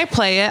 Wait, can I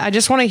play it? I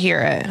just want to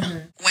hear it.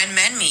 When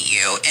men meet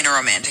you in a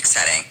romantic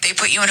setting, they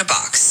put you in a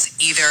box.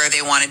 Either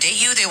they want to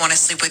date you, they want to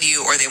sleep with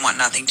you, or they want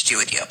nothing to do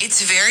with you.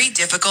 It's very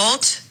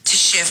difficult to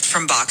shift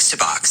from box to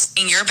box.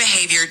 And your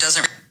behavior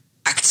doesn't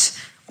reflect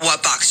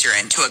what box you're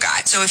in to a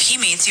guy. So if he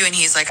meets you and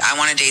he's like, I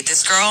want to date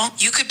this girl,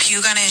 you could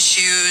puke on his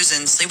shoes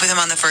and sleep with him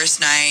on the first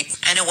night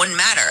and it wouldn't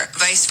matter.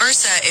 Vice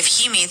versa, if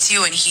he meets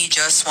you and he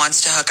just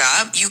wants to hook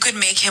up, you could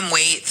make him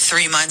wait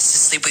 3 months to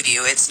sleep with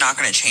you. It's not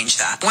going to change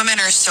that.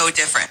 Women are so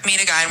different. Meet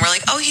a guy and we're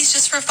like, oh, he's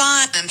just for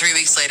fun. And 3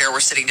 weeks later,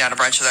 we're sitting down a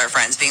brunch with our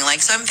friends being like,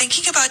 so I'm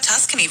thinking about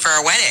Tuscany for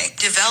our wedding.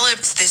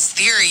 Developed this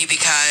theory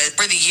because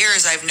for the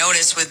years I've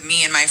noticed with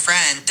me and my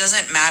friend, it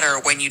doesn't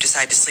matter when you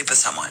decide to sleep with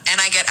someone. And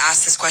I get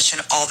asked this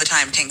question all the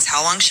time.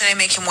 How long should I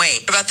make him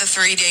wait? What about the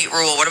 3-date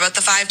rule? What about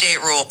the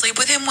 5-date rule? Sleep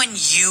with him when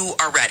you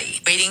are ready.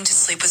 Waiting to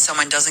sleep with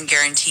someone doesn't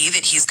guarantee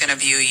that he's going to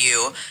view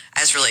you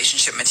as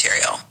relationship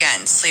material.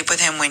 Again, sleep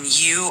with him when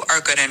you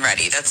are good and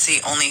ready. That's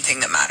the only thing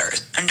that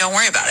matters. And don't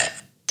worry about it.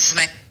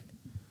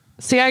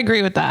 See, I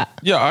agree with that.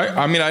 Yeah,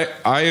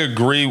 I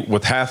agree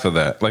with half of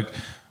that. Like,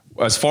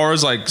 as far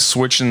as like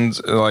switching,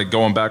 like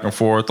going back and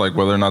forth, like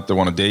whether or not they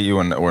want to date you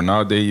or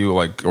not date you,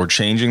 like, or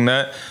changing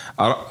that,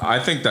 I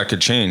think that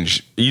could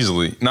change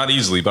easily. Not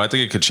easily, but I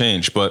think it could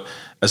change. But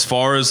as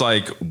far as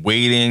like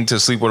waiting to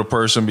sleep with a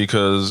person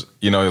because,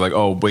 you're like,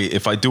 oh, wait,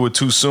 if I do it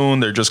too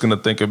soon, they're just going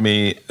to think of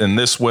me in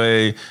this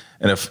way.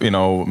 And if,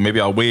 maybe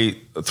I'll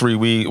wait 3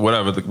 weeks,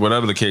 whatever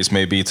the case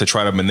may be, to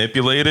try to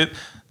manipulate it,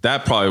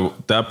 that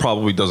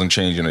probably doesn't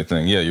change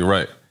anything. Yeah, you're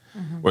right.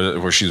 Mm-hmm.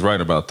 Where she's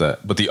right about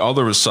that. But the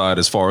other side,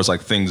 as far as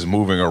like things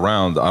moving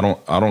around, I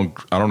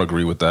don't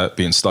agree with that.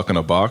 Being stuck in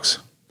a box.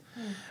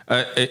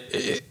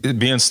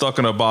 Being stuck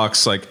in a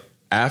box like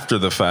after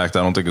the fact,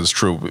 I don't think it's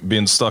true.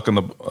 Being stuck in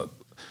the,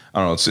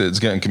 I don't know, it's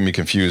getting me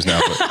confused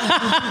now.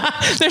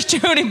 But there's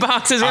too many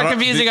boxes. We're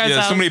confusing ourselves.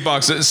 Yeah, so many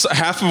boxes.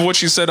 Half of what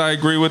she said I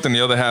agree with, and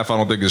the other half I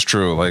don't think is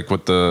true. Like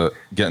with the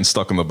getting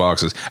stuck in the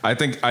boxes. I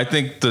think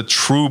the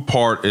true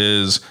part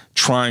is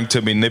trying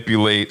to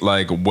manipulate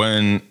like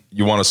when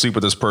you want to sleep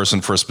with this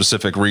person for a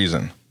specific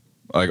reason.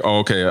 Like,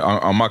 oh, okay,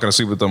 I'm not going to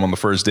sleep with them on the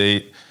first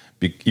date.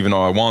 Even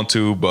though I want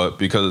to, but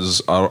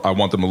because I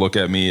want them to look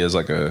at me as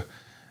like I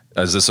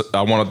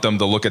want them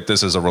to look at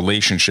this as a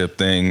relationship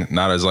thing,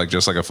 not as like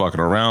just like a fucking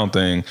around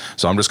thing.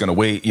 So I'm just gonna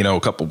wait, a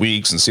couple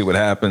weeks and see what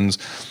happens,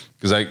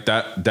 because like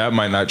that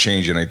might not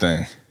change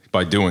anything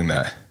by doing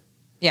that.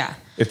 Yeah.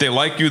 If they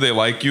like you, they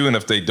like you, and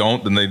if they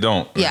don't, then they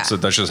don't. Yeah. So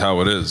that's just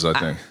how it is, I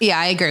think. Yeah,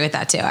 I agree with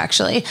that too.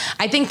 Actually,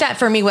 I think that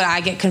for me, what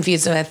I get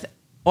confused with,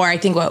 or I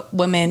think what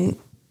women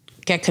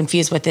get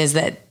confused with, is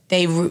that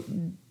they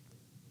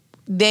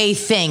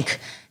think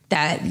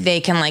that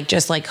they can like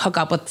just like hook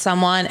up with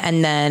someone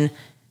and then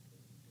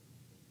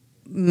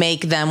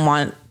make them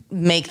why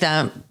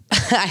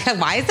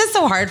is this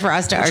so hard for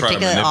us to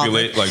articulate?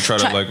 Manipulate, like try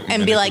to like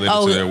and be like,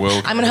 oh,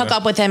 I'm gonna hook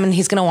up with him and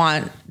he's gonna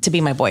want to be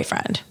my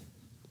boyfriend.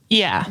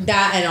 Yeah,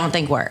 that I don't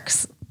think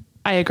works.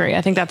 I agree.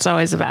 I think that's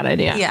always a bad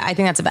idea. Yeah, I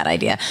think that's a bad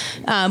idea.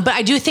 But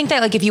I do think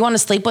that like if you want to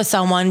sleep with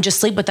someone,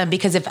 just sleep with them,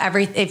 because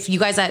if you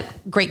guys have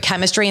great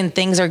chemistry and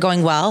things are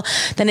going well,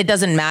 then it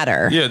doesn't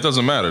matter. Yeah, it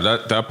doesn't matter.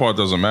 That part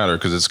doesn't matter,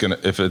 because it's gonna,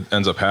 if it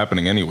ends up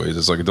happening anyways,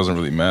 it's like it doesn't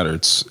really matter.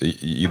 It's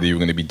either you're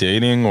gonna be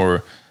dating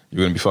or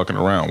you're gonna be fucking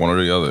around, one or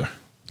the other.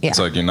 Yeah. It's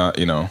like you're not,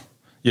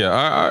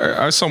 Yeah,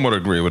 I somewhat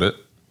agree with it.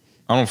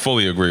 I don't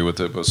fully agree with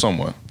it, but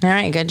somewhat. All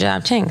right, good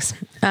job, Tinks.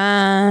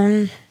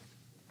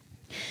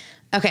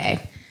 Okay.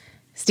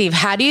 Steve,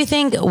 how do you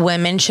think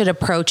women should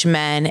approach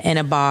men in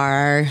a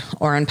bar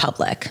or in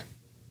public?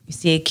 You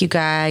see a cute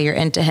guy, you're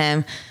into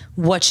him.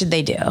 What should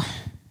they do?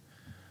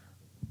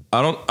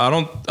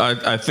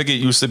 I think it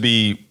used to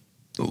be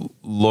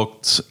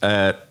looked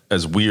at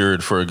as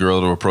weird for a girl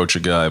to approach a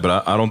guy,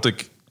 but I don't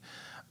think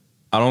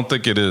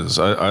it is.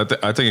 I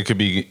think it could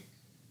be.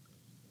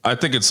 I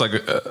think it's like,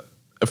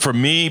 for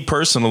me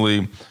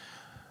personally,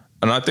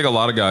 And I think a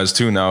lot of guys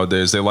too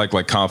nowadays, they like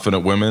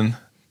confident women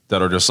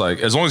that are just like,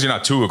 as long as you're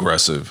not too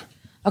aggressive.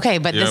 Okay,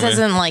 but this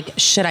isn't like,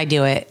 should I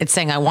do it? It's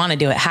saying I want to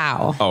do it.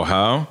 How? Oh,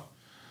 how?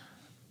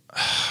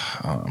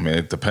 I mean,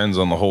 it depends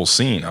on the whole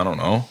scene. I don't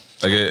know.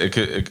 Like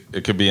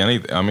it could be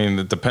anything. I mean,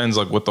 it depends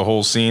like what the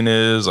whole scene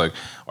is. Like,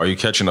 are you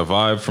catching a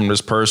vibe from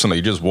this person? Are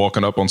you just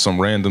walking up on some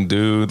random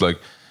dude? Like,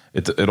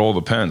 it all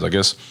depends, I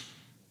guess.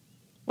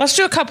 Let's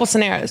do a couple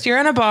scenarios. You're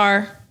in a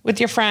bar with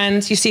your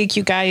friends. You see a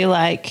cute guy you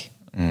like.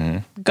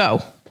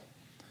 Go.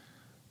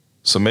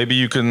 So maybe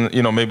you can,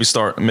 maybe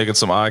start making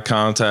some eye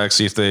contact,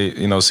 see if they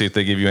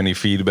give you any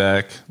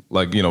feedback,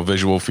 like,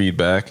 visual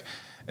feedback.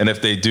 And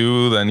if they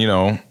do,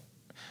 then,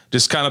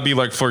 just kind of be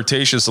like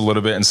flirtatious a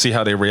little bit and see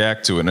how they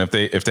react to it. And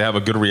if they have a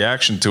good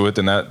reaction to it,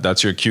 then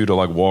that's your cue to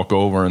like walk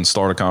over and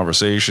start a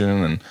conversation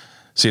and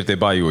see if they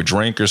buy you a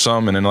drink or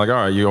something. And then like, all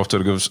right, you're off to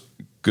the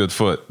good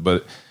foot.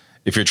 But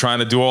if you're trying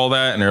to do all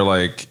that and they're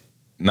like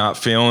not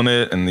feeling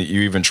it, and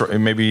you even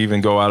maybe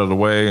even go out of the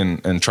way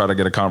and try to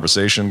get a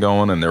conversation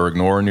going and they're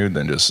ignoring you,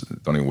 then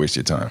just don't even waste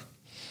your time.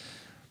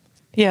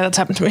 Yeah, that's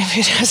happened to me a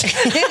few times.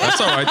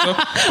 That's all right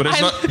though.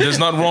 But there's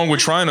nothing wrong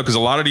with trying it, because a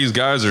lot of these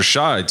guys are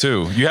shy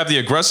too. You have the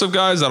aggressive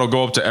guys that'll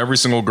go up to every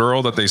single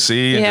girl that they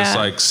see and just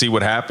like see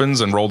what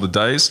happens and roll the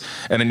dice.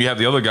 And then you have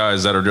the other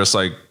guys that are just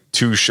like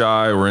too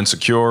shy or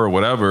insecure or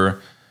whatever.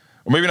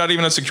 Or maybe not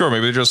even insecure.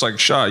 Maybe they're just like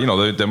shy.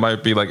 They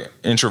might be like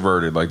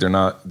introverted. Like they're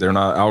not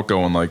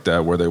outgoing like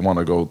that, where they want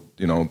to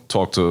go,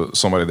 talk to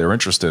somebody they're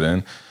interested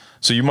in.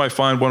 So you might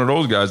find one of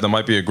those guys that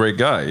might be a great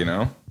guy,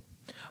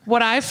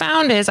 What I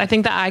found is I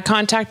think the eye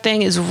contact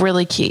thing is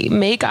really key.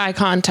 Make eye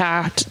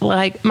contact.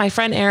 Like my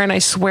friend Erin, I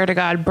swear to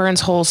God,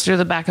 burns holes through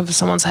the back of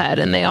someone's head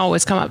and they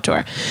always come up to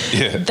her.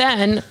 Yeah.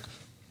 Then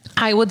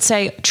I would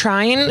say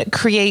try and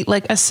create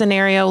like a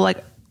scenario,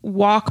 like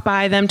walk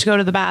by them to go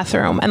to the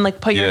bathroom and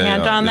like put your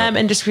hand on them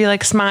and just be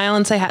like smile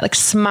and say hi. Like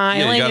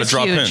smiling you gotta is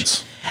drop huge.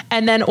 Hints.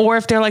 And then, or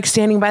if they're like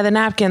standing by the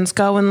napkins,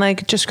 go and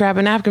like just grab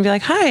a napkin and be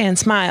like, hi, and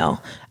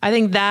smile. I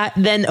think that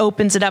then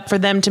opens it up for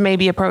them to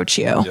maybe approach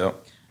you.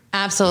 Yep.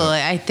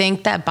 Absolutely. I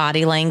think that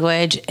body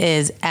language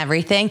is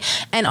everything.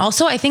 And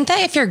also I think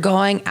that if you're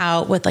going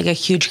out with like a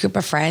huge group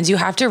of friends, you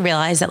have to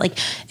realize that like,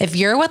 if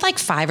you're with like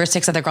 5 or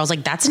 6 other girls,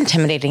 like that's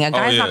intimidating. A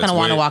guy's not going to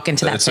want to walk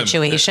into that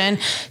situation.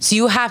 So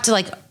you have to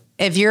like,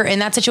 if you're in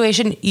that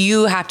situation,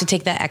 you have to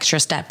take that extra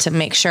step to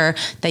make sure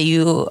that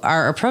you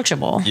are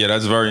approachable. Yeah,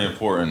 that's very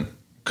important.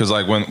 Cause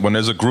like when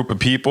there's a group of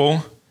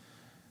people,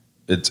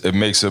 it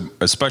makes it,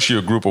 especially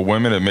a group of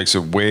women, it makes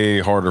it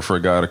way harder for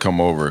a guy to come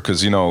over.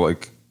 Cause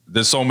like,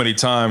 there's so many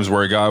times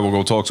where a guy will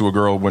go talk to a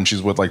girl when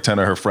she's with like 10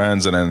 of her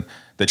friends, and then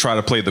they try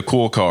to play the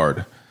cool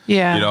card.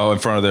 Yeah. In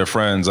front of their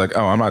friends, like,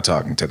 oh, I'm not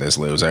talking to this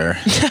loser.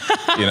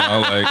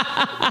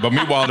 But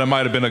meanwhile, that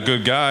might have been a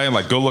good guy and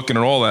like good looking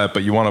and all that,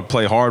 but you want to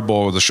play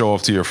hardball to show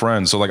off to your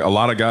friends. So like a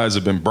lot of guys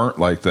have been burnt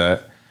like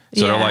that.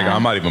 So they're like,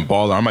 I'm not even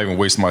bothering. I'm not even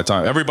wasting my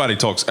time. Every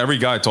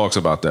guy talks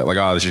about that.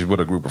 Like, she's with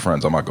a group of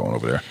friends. I'm not going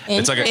over there.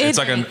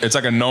 It's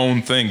like a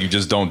known thing. You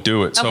just don't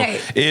do it. Okay.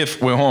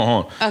 So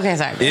hold on. Okay,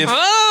 sorry.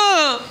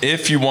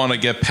 If you want to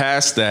get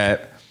past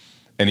that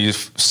and you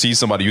see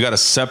somebody, you got to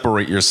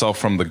separate yourself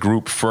from the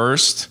group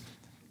first.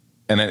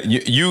 And then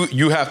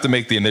you have to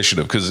make the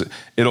initiative, because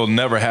it'll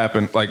never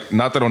happen. Like,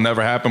 not that it'll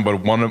never happen,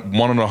 but one in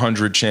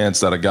 100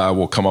 chance that a guy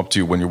will come up to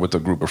you when you're with a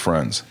group of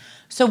friends.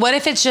 So what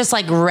if it's just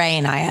like Ray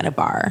and I at a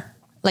bar?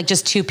 Like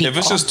just 2 people? If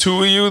it's just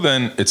 2 of you,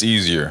 then it's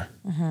easier.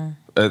 Mm-hmm.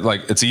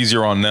 It's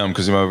easier on them,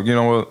 because you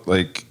know what?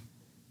 Like,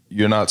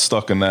 you're not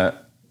stuck in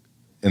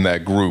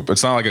that group.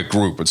 It's not like a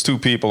group. It's 2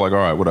 people. Like, all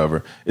right,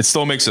 whatever. It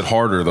still makes it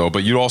harder though.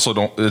 But you also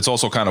don't. It's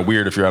also kind of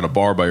weird if you're at a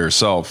bar by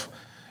yourself.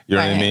 You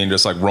know what I mean?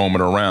 Just like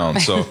roaming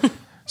around. So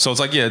it's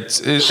like, yeah,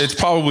 it's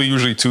probably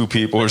usually 2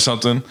 people or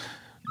something.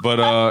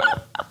 But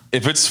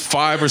if it's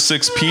 5 or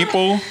 6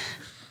 people,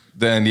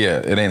 then yeah,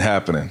 it ain't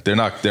happening. They're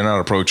not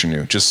approaching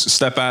you. Just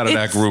step out of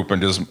that group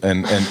and just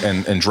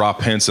and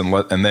drop hints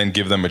and then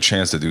give them a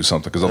chance to do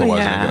something, because otherwise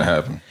it ain't gonna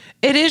happen.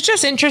 It is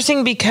just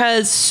interesting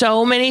because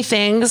so many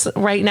things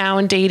right now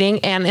in dating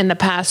and in the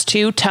past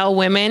too tell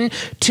women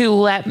to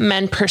let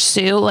men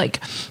pursue. Like,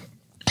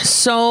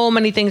 so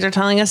many things are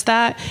telling us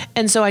that.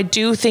 And so I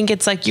do think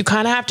it's like, you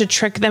kind of have to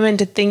trick them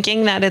into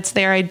thinking that it's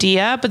their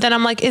idea. But then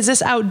I'm like, is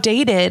this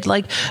outdated?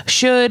 Like,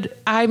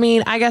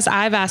 I guess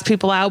I've asked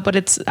people out,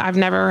 but I've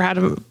never had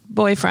a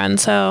boyfriend.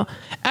 So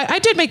I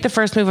did make the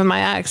first move with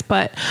my ex,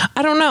 but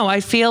I don't know.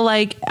 I feel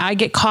like I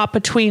get caught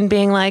between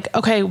being like,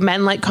 okay,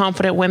 men like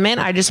confident women.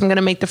 I just am going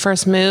to make the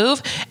first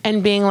move,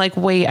 and being like,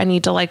 wait, I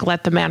need to like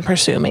let the man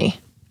pursue me.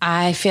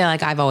 I feel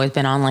like I've always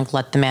been on like,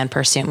 let the man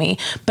pursue me.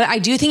 But I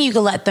do think you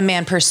can let the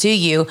man pursue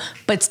you,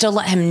 but still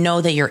let him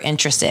know that you're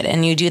interested.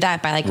 And you do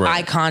that by like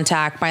eye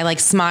contact, by like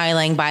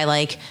smiling, by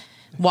like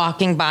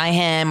walking by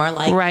him, or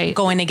like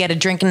going to get a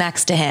drink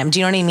next to him. Do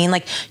you know what I mean?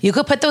 Like, you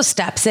could put those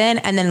steps in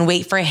and then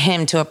wait for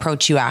him to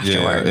approach you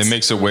afterwards. Yeah, it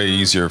makes it way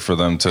easier for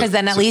them to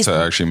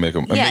actually make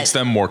them. It makes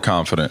them more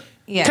confident.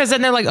 Yeah. Because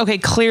then they're like, okay,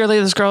 clearly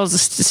this girl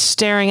is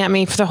staring at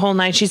me for the whole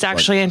night. She's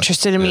actually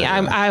interested in me.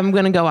 I'm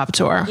going to go up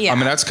to her. Yeah. I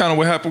mean, that's kind of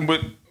what happened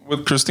with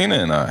with Christina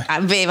and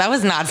I. Babe, I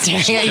was not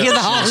staring at you the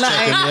whole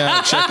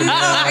night. Checking me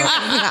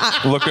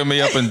out, looking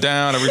me up and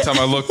down. Every time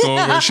I looked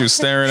over, she was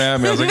staring at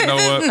me. I was like, you know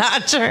what?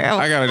 Not true.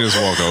 I gotta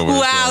just walk over.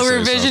 Wow,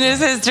 revisionist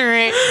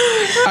history.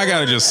 I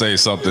gotta just say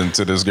something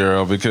to this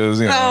girl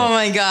because, you know. Oh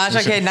my gosh.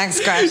 Okay,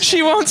 next question.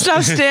 She won't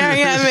stop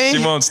staring at me.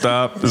 She won't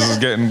stop. This is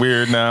getting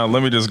weird now.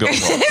 Let me just go.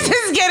 This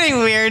is getting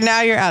weird.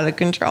 Now you're out of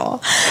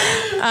control.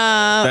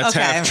 That's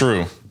okay. half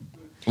true.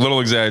 A little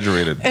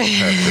exaggerated.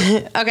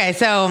 Okay,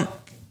 so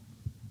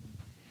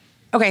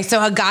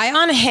a guy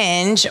on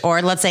Hinge,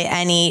 or let's say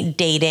any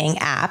dating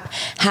app,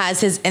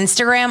 has his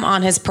Instagram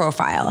on his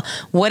profile.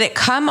 Would it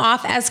come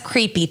off as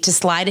creepy to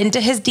slide into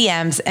his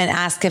DMs and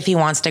ask if he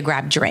wants to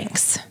grab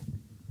drinks?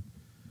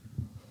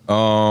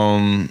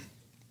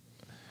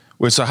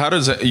 Wait, so how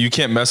does that, you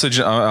can't message?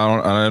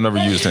 I never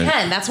used Hinge.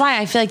 That's why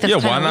I feel like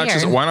that's why not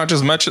weird. why not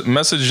just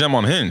message them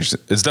on Hinge?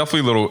 It's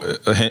definitely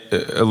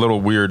a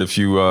little weird if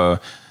you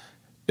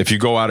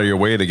go out of your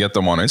way to get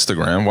them on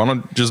Instagram. Why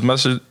not just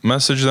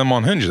message them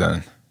on Hinge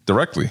then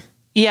directly?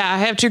 Yeah, I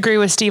have to agree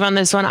with Steve on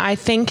this one. I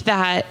think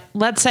that,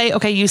 let's say,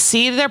 okay, you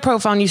see their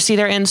profile and you see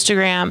their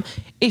Instagram.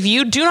 If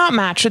you do not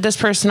match with this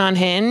person on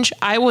Hinge,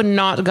 I would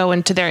not go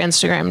into their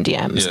Instagram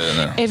DMs.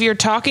 Yeah, no. If you're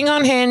talking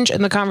on Hinge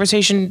and the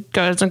conversation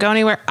doesn't go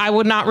anywhere, I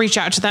would not reach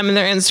out to them in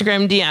their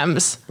Instagram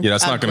DMs. Yeah,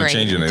 that's not going to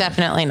change anything.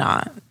 Definitely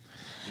not.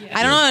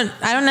 Yeah.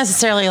 I don't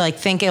necessarily like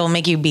think it will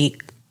make you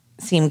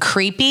seem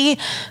creepy,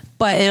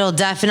 but it'll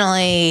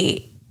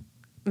definitely,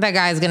 that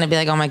guy's going to be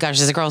like, oh my gosh,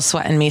 this girl's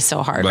sweating me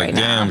so hard right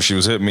now. Damn, she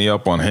was hitting me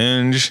up on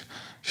Hinge.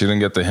 She didn't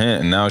get the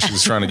hint, and now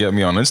she's trying to get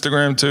me on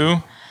Instagram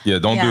too. Yeah,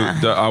 do.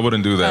 I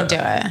wouldn't do that. Don't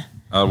do it.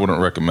 I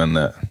wouldn't recommend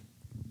that. Okay.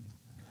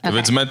 If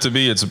it's meant to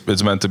be,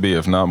 it's meant to be.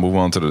 If not, move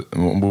on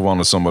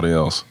to somebody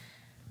else.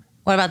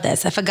 What about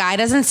this? If a guy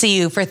doesn't see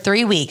you for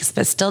 3 weeks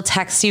but still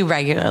texts you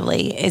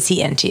regularly, is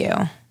he into you?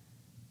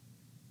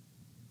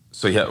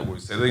 So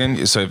say that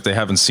again. So if they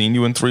haven't seen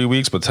you in 3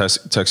 weeks but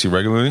text you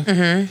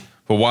regularly,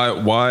 but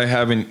why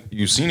haven't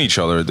you seen each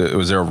other?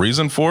 Was there a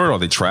reason for it? Are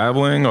they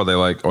traveling? Are they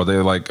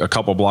like a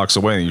couple blocks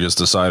away and you just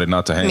decided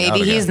not to hang out?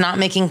 Maybe he's not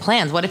making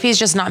plans. What if he's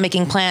just not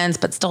making plans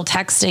but still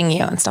texting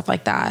you and stuff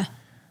like that?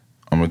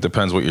 I mean, it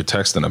depends what you're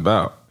texting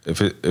about.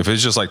 If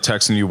it's just like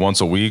texting you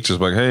once a week, just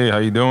like, hey, how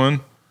you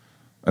doing?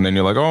 And then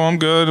you're like, oh, I'm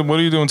good. What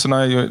are you doing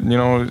tonight? You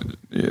know,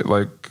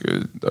 like,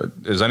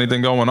 is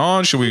anything going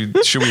on? Should we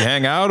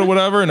hang out or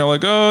whatever? And they're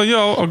like, oh, yeah,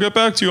 I'll get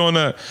back to you on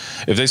that.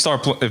 If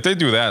they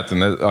do that, then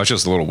that's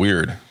just a little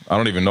weird. I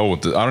don't even know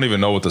what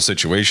the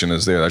situation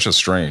is there. That's just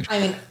strange. I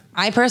mean,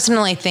 I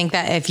personally think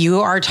that if you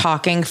are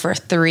talking for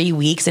 3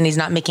 weeks and he's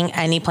not making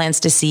any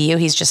plans to see you,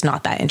 he's just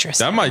not that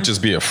interested. That might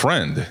just be a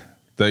friend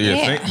that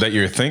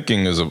you're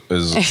thinking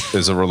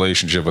is a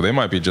relationship, but they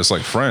might be just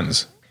like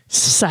friends.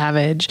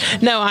 Savage.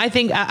 No, I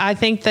think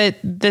that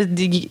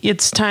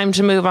it's time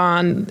to move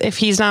on. If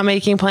he's not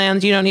making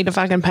plans, you don't need a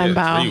fucking pen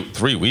pal.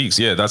 3 weeks.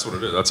 Yeah, that's what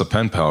it is. That's a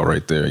pen pal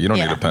right there. You don't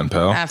need a pen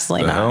pal.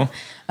 Absolutely not.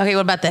 Okay,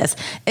 what about this?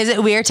 Is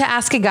it weird to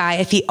ask a guy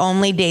if he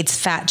only dates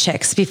fat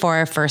chicks before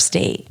a first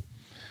date?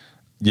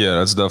 Yeah,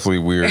 that's definitely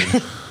weird.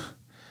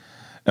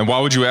 And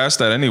why would you ask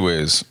that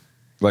anyways?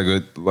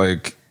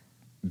 Like,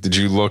 did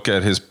you look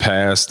at his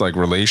past like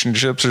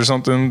relationships or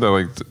something?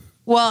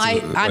 Well,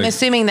 I'm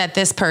assuming that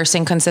this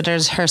person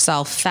considers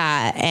herself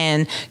fat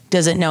and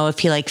doesn't know if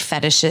he like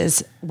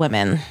fetishes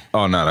women.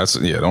 Oh no,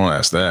 don't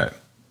ask that.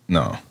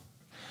 No,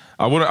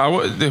 I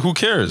would. Who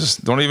cares?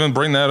 Don't even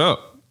bring that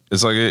up.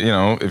 It's like, you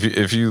know,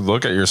 if you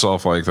look at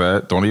yourself like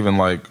that, don't even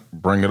like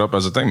bring it up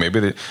as a thing.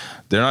 Maybe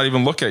they're not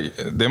even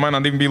they might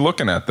not even be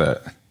looking at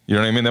that. You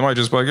know what I mean? They might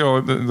just be like,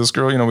 oh, this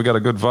girl, you know, we got a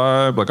good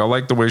vibe. Like, I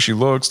like the way she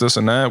looks, this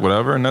and that,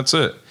 whatever. And that's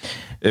it.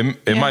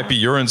 It might be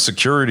your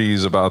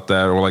insecurities about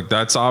that, or like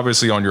that's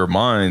obviously on your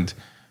mind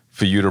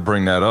for you to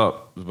bring that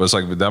up. But it's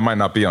like, that might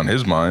not be on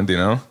his mind, you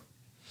know?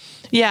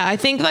 Yeah, I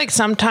think like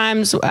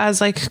sometimes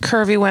as like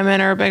curvy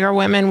women or bigger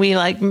women, we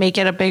like make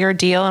it a bigger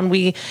deal.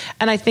 And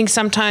I think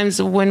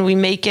sometimes when we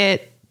make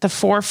it the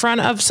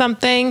forefront of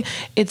something,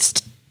 it's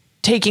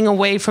taking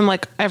away from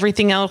like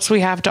everything else we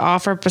have to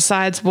offer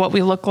besides what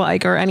we look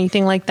like or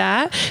anything like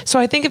that. So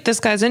I think if this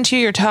guy's into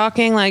you, you're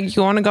talking, like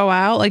you want to go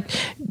out, like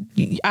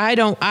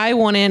I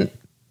wouldn't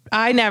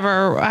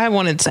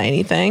say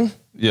anything.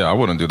 Yeah, I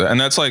wouldn't do that.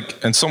 And that's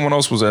like, and someone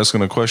else was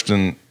asking a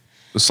question,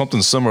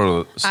 something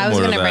similar I was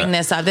going to bring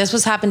this up. This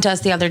was happened to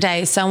us the other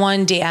day.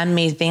 Someone DM'd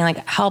me being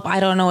like, help, I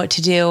don't know what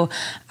to do.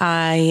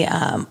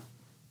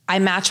 I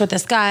matched with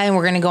this guy and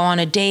we're going to go on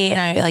a date and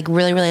I like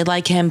really, really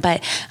like him,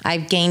 but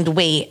I've gained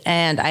weight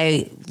and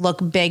I look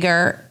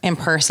bigger in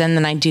person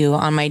than I do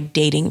on my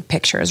dating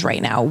pictures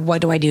right now. What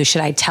do I do?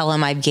 Should I tell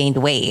him I've gained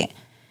weight?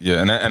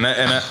 Yeah. And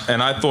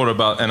I thought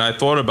about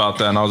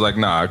that and I was like,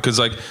 nah, cause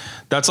like,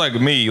 that's like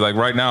me. Like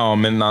right now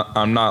I'm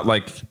not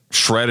like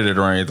shredded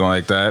or anything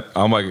like that.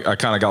 I'm like, I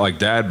kind of got like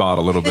dad bod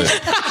a little bit.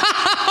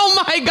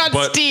 Oh my God,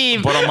 but,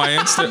 Steve. But on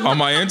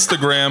my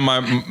Instagram,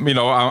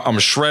 I'm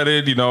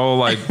shredded,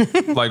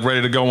 like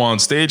ready to go on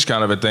stage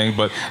kind of a thing.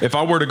 But if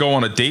I were to go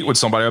on a date with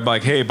somebody, I'd be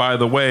like, hey, by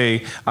the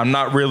way, I'm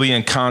not really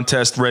in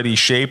contest ready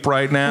shape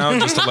right now,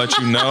 just to let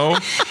you know.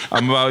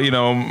 I'm about,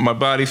 my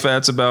body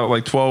fat's about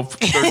like 12,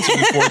 13,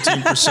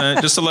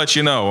 14%, just to let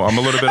you know. I'm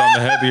a little bit on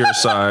the heavier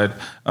side.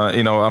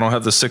 I don't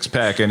have the six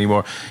pack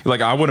anymore.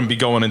 Like, I wouldn't be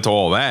going into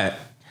all that,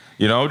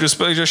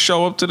 just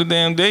show up to the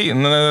damn date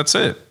and then that's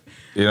it.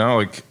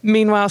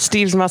 Meanwhile,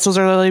 Steve's muscles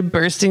are literally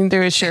bursting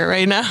through his shirt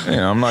right now.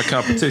 Yeah, I'm not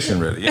competition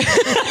ready.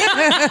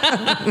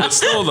 But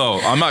still, though,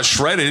 I'm not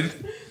shredded.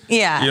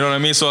 Yeah. You know what I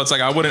mean? So it's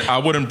like I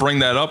wouldn't bring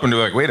that up and be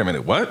like, wait a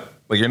minute, what?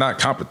 Like, you're not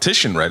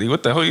competition ready.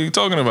 What the hell are you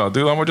talking about,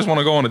 dude? I just want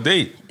to go on a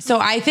date. So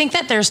I think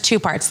that there's two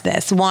parts to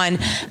this. One,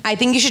 I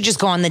think you should just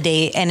go on the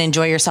date and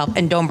enjoy yourself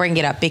and don't bring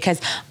it up, because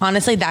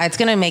honestly, that's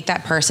going to make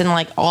that person,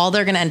 like, all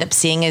they're going to end up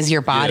seeing is your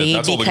body. Yeah,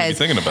 that's all they're going to be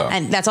thinking about.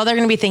 And that's all they're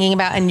going to be thinking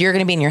about. And you're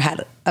going to be in your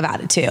head about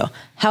it too.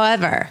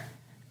 However,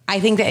 I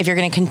think that if you're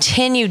going to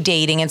continue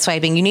dating and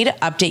swiping, you need to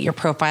update your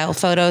profile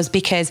photos,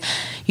 because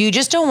you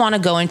just don't want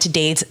to go into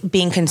dates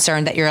being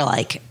concerned that you're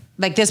like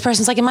this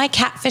person's like, am I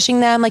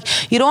catfishing them? Like,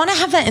 you don't want to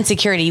have that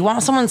insecurity. You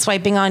want someone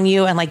swiping on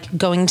you and like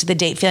going into the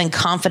date feeling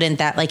confident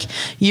that like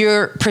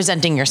you're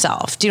presenting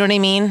yourself. Do you know what I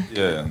mean?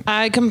 Yeah.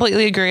 I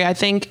completely agree. I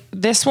think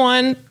this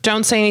one,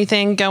 don't say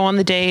anything, go on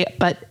the date.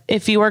 But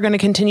if you are going to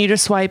continue to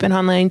swipe an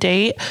online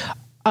date,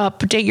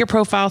 update your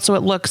profile so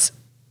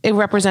it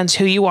represents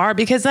who you are,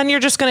 because then you're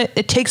just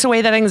it takes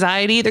away that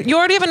anxiety. You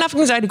already have enough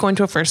anxiety going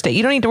to a first date.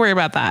 You don't need to worry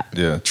about that.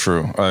 Yeah,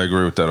 true. I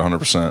agree with that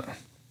 100%.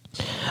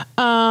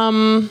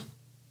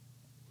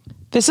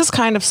 This is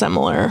kind of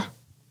similar.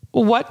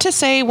 What to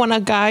say when a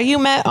guy you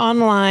met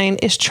online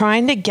is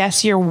trying to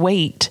guess your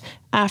weight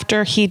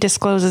after he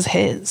discloses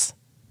his?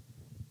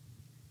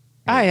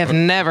 I have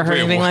never heard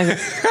anything like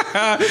this.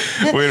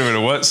 Wait a minute,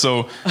 what?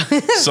 So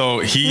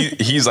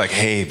he's like,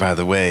 hey, by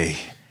the way,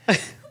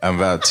 I'm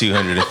about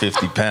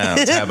 250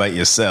 pounds. How about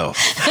yourself?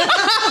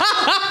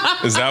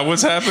 Is that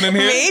what's happening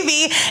here?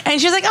 Maybe. And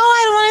she's like, oh,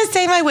 I don't want to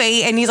say my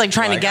weight. And he's like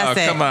trying to guess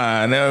it. Come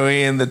on. Are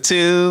we in the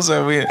twos?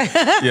 Are we?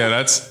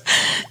 Yeah,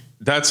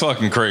 that's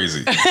fucking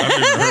crazy. I've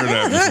never heard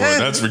that before.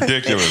 That's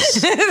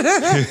ridiculous.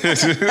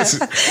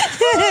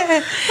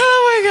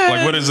 Oh my God.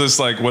 Like, what is this?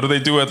 Like, what do they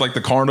do at like the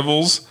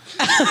carnivals?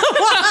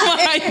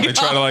 They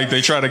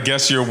try to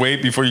guess your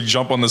weight before you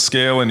jump on the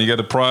scale and you get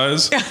a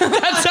prize.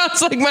 That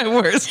sounds like my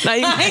worst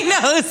nightmare.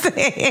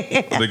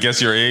 I know. They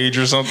guess your age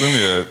or something.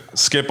 Yeah,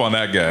 skip on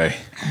that guy.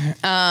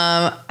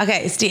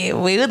 Okay, Steve,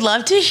 we would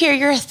love to hear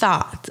your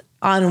thoughts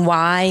on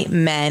why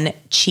men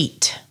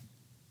cheat.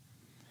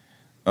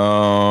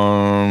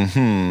 Well,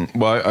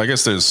 I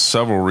guess there's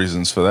several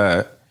reasons for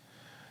that.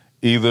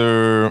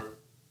 Either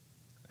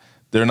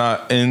they're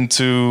not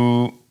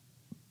into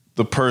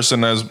the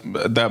person as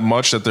that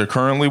much that they're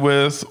currently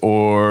with,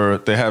 or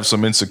they have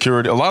some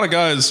insecurity. A lot of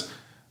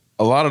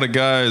the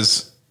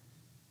guys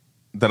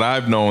that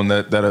I've known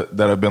that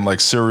have been like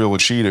serial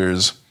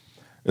cheaters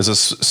is a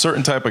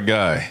certain type of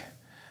guy.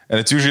 And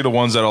it's usually the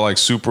ones that are like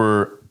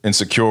super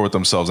insecure with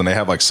themselves and they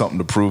have like something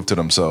to prove to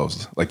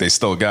themselves. Like they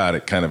still got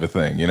it kind of a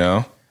thing,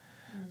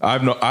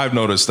 I've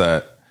noticed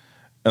that.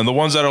 And the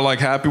ones that are like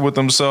happy with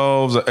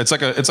themselves, it's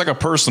like a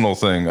personal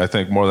thing, I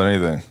think, more than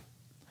anything.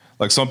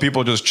 Like some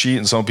people just cheat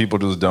and some people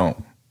just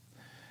don't.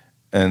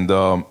 And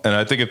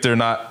I think if they're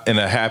not in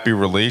a happy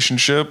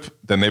relationship,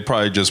 then they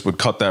probably just would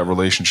cut that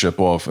relationship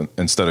off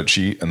instead of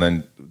cheat and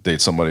then date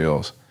somebody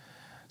else.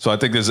 So I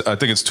think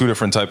it's two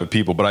different type of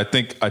people. But I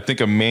think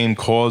a main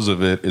cause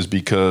of it is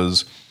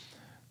because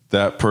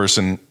that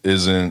person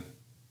isn't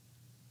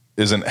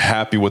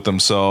happy with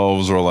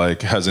themselves or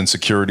like has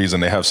insecurities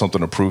and they have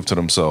something to prove to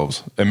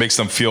themselves. It makes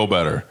them feel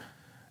better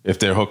if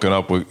they're hooking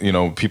up with,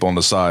 people on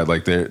the side.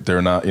 Like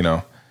they're not,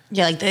 Yeah,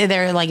 like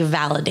they're like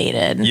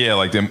validated. Yeah,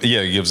 like them.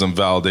 Yeah, it gives them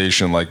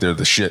validation, like they're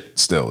the shit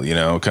still,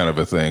 kind of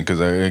a thing. Because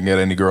I can get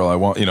any girl I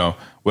want,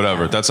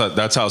 whatever. Yeah.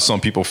 That's how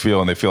some people feel,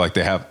 and they feel like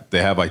they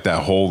have like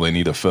that hole they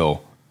need to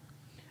fill.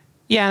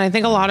 Yeah, and I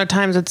think a lot of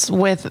times it's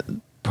with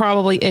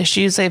probably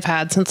issues they've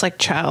had since like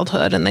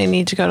childhood, and they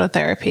need to go to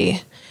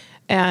therapy.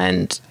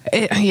 And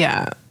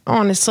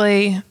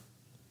honestly,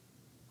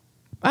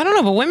 I don't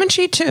know, but women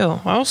cheat too,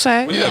 I'll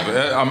say. Well,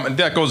 yeah, but,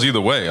 that goes either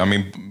way. I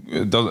mean,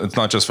 it's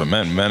not just for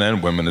men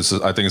and women. I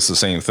think it's the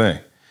same thing.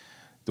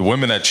 The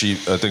women that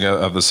cheat, I think,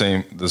 have the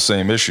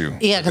same issue.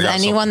 Yeah, because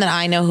anyone that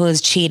I know who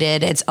has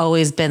cheated, it's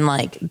always been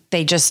like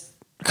they just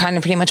kind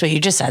of pretty much what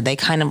you just said. They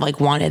kind of like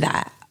wanted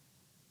that.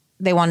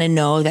 They want to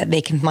know that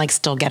they can like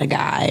still get a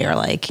guy or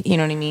like, you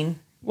know what I mean?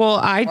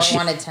 Well,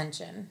 want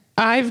attention.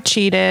 I've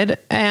cheated,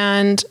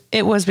 and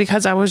it was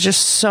because I was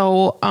just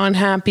so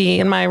unhappy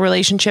in my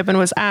relationship and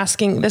was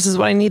asking, this is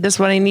what I need, this is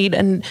what I need.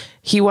 And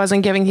he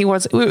wasn't giving, it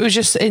was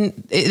just,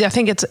 I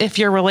think it's if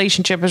your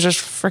relationship is just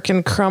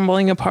freaking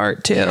crumbling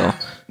apart too.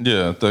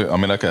 Yeah.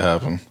 That could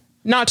happen.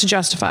 Not to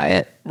justify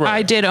it. Right.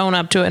 I did own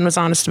up to it and was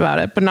honest about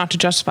it, but not to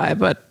justify it,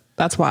 but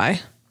that's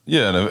why.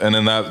 Yeah, and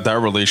then that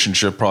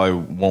relationship probably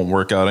won't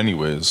work out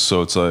anyways.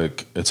 So it's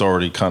like it's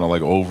already kind of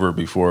like over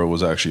before it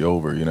was actually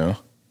over, you know?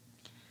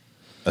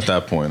 At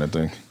that point, I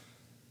think.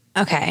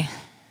 Okay.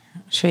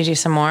 Should we do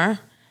some more?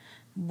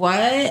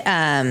 What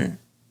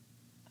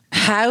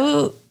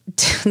how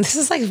this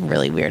is like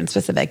really weird and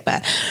specific,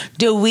 but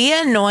do we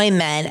annoy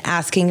men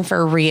asking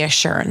for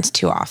reassurance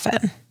too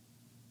often?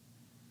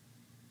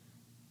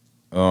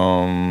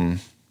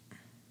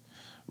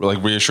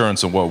 Like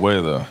reassurance in what way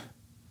though?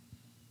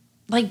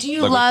 Like, do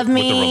you Like love with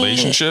me? the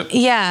relationship?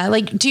 Yeah.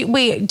 Like, do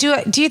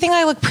you think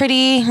I look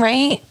pretty?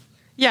 Right?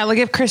 Yeah, like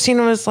if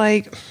Christina was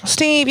like,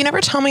 Steve, you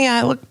never tell me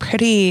I look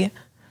pretty.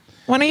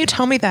 Why don't you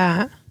tell me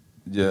that?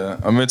 Yeah,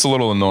 I mean it's a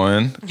little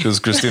annoying because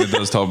Christina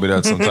does tell me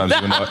that sometimes,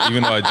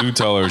 even though I do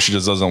tell her, she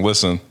just doesn't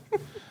listen.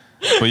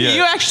 But yeah,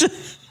 You actually.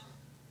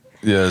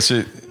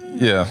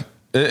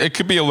 it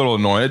could be a little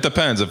annoying. It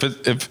depends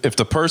if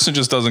the person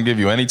just doesn't give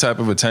you any type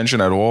of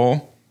attention at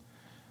all,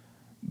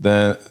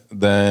 then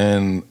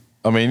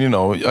I mean, you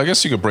know, I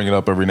guess you could bring it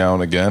up every now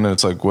and again, and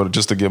it's like what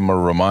just to give them a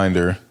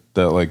reminder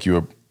that like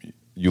you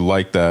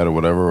like that or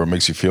whatever, or it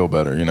makes you feel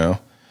better, you know.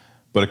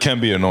 But it can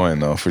be annoying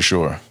though, for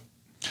sure.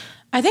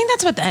 I think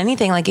that's with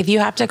anything. Like if you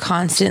have to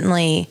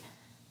constantly,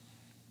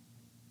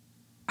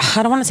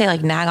 I don't want to say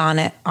like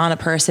nag on a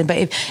person, but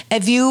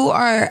if you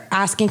are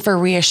asking for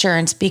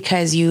reassurance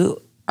because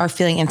you are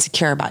feeling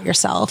insecure about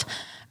yourself,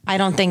 I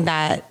don't think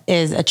that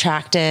is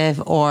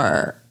attractive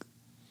or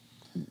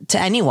to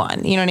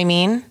anyone. You know what I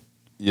mean?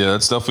 Yeah,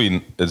 it's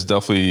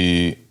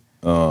definitely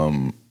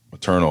a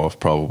turn off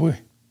probably.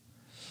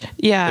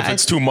 Yeah. If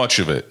it's too much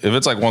of it. If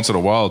it's like once in a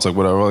while, it's like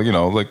whatever, like, you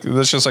know, like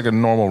that's just like a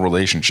normal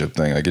relationship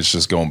thing. Like it's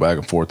just going back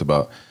and forth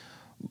about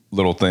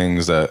little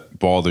things that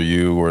bother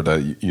you or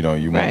that, you know,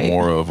 you want Right.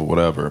 more of or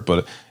whatever.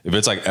 But if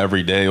it's like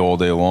every day, all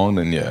day long,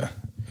 then yeah.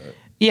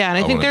 Yeah, and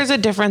I think wouldn't- there's a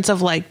difference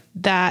of like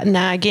that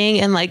nagging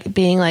and like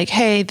being like,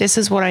 hey, this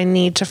is what I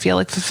need to feel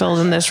like fulfilled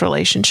in this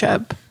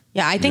relationship.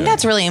 Yeah, I think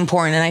that's really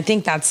important. And I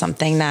think that's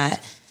something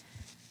that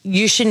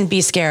you shouldn't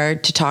be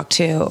scared to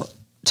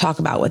talk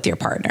about with your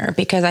partner,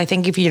 because I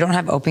think if you don't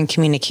have open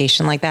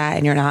communication like that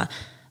and you're not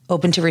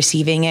open to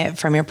receiving it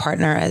from your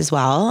partner as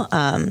well,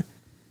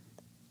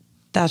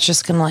 that's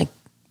just gonna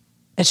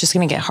it's just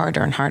gonna get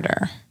harder and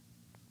harder.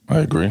 I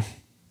agree.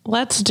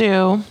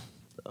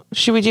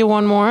 Should we do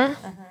one more?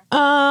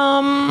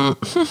 What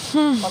about this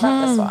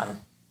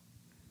one?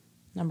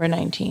 Number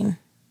 19.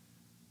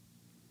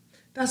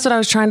 That's what I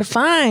was trying to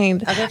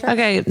find.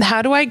 Okay.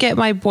 How do I get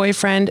my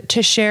boyfriend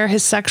to share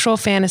his sexual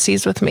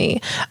fantasies with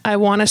me? I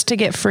want us to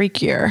get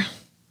freakier.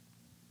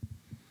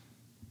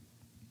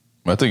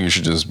 I think you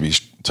should just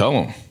tell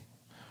him,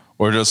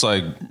 or just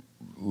like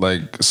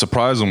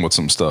surprise him with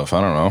some stuff.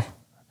 I don't know.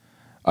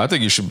 I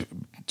think you should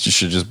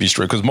just be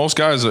straight, because most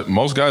guys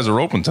are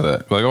open to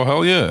that. Like, oh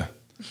hell yeah.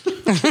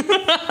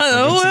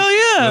 Oh,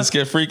 hell yeah. Let's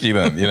get freaky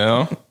then, you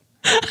know?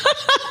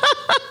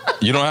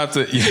 You don't have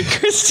to.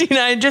 Christina,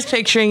 I'm just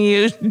picturing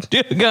you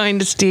going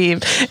to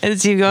Steve and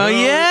Steve going,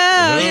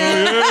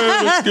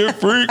 Let's get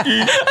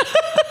freaky.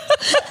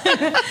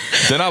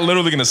 They're not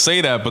literally going to say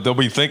that, but they'll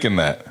be thinking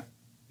that.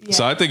 Yeah.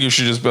 So I think you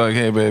should just be like,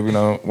 hey, babe, you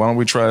know, why don't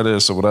we try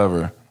this or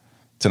whatever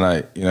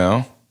tonight, you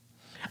know?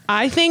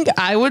 I think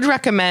I would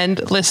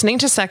recommend listening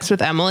to Sex with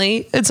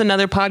Emily. It's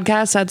another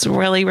podcast that's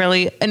really,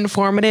 really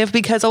informative,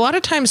 because a lot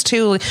of times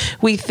too,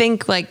 we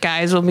think like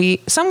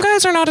some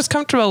guys are not as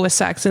comfortable with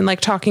sex and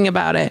like talking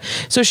about it.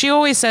 So she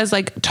always says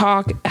like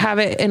have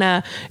it in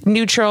a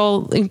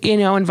neutral, you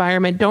know,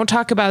 environment. Don't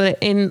talk about it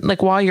in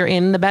like while you're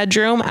in the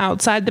bedroom,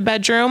 outside the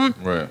bedroom.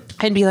 Right.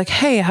 And be like,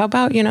 hey, how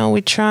about, you know,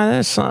 we try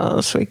this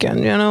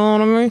weekend, you know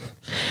what I mean?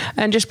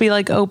 And just be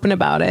like open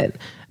about it.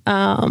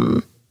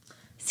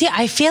 See,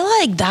 I feel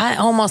like that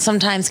almost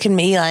sometimes can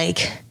be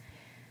like,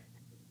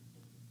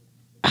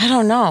 I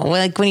don't know,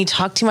 like when you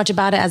talk too much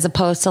about it as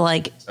opposed to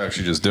like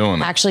actually just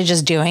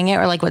doing it,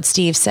 or like what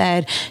Steve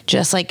said,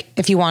 just like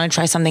if you want to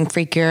try something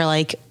freakier,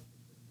 like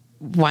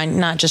why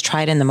not just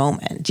try it in the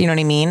moment? Do you know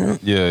what I mean?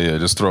 Yeah.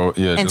 Just throw it.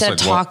 Yeah. Instead of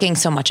talking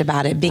so much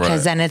about it,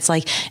 because then it's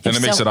like, then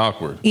it makes it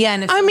awkward. Yeah.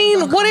 And I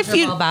mean, what if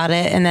you about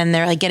it and then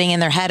they're like getting in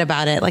their head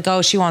about it? Like,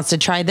 oh, she wants to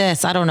try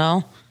this. I don't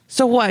know.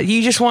 So what?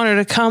 You just want her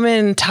to come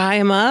in and tie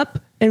him up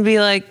and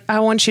be like, I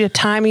want you to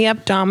tie me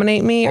up,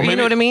 dominate me, or you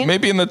know what I mean?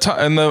 Maybe in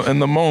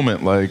the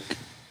moment, like,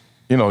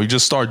 you know, you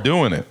just start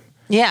doing it.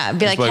 Yeah,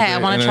 be like, hey, I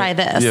want to try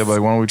this. Yeah, but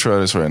like, why don't we try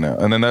this right now?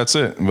 And then that's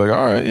it. And be like,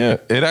 all right, yeah.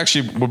 It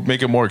actually would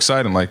make it more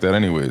exciting like that,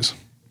 anyways.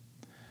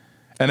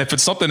 And if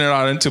it's something they're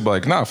not into,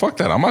 like, nah, fuck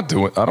that. I'm not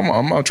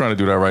trying to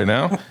do that right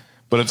now.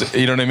 But if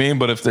you know what I mean.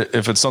 But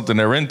if it's something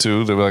they're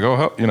into, they're like,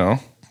 oh, you know,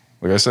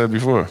 like I said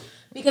before.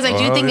 Because I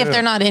do think if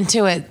they're not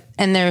into it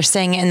and they're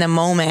saying it in the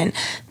moment,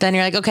 then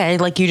you're like, okay,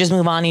 like you just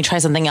move on and you try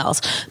something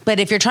else. But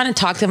if you're trying to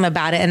talk to them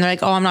about it and they're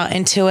like, oh, I'm not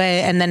into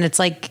it, and then it's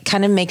like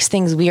kind of makes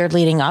things weird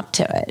leading up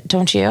to it,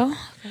 don't you?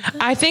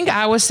 I think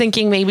I was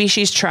thinking maybe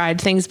she's tried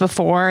things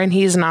before and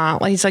he's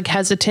not. Like, he's like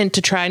hesitant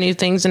to try new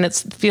things and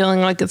it's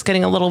feeling like it's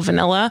getting a little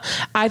vanilla.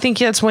 I think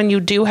that's when you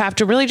do have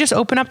to really just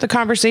open up the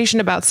conversation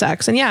about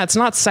sex. And yeah, it's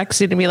not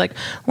sexy to be like,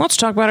 let's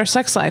talk about our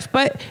sex life.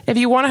 But if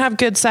you want to have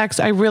good sex,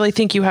 I really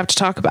think you have to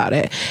talk about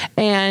it.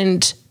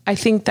 And I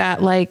think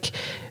that like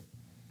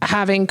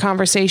having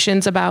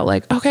conversations about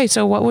like, okay,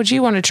 so what would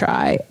you want to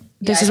try?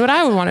 This is what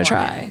I would want to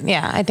try.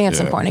 Yeah, I think it's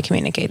important to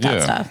communicate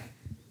that stuff.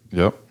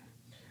 Yep.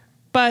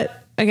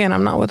 But again,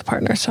 I'm not with a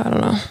partner, so I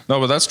don't know. No,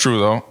 but that's true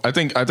though. I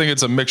think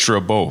it's a mixture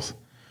of both.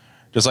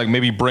 Just like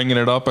maybe bringing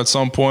it up at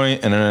some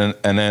point and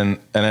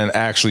then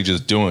actually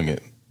just doing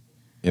it.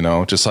 You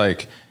know, just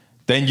like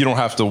then you don't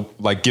have to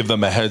like give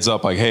them a heads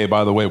up like, hey,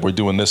 by the way, we're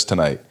doing this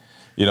tonight.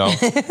 You know,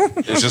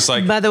 it's just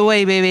like, by the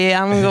way, baby,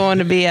 I'm going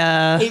to be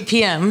 8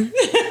 p.m.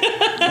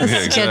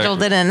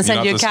 Scheduled it in.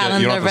 Send you a calendar.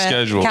 You don't have to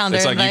schedule.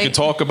 It's like you can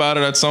talk about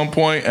it at some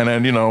point, and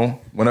then you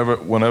know whenever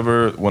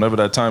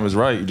that time is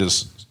right, you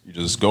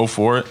just go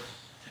for it,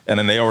 and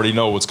then they already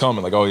know what's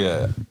coming. Like, oh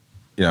yeah,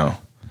 you know.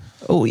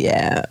 Oh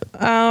yeah.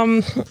 I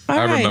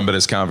remember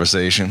this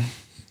conversation.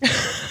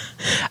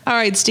 All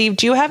right, Steve,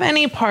 do you have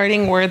any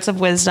parting words of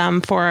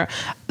wisdom for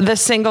the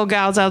single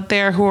gals out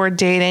there who are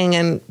dating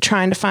and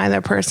trying to find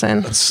their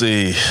person? Let's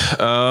see.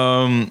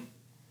 I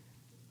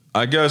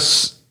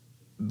guess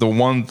the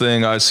one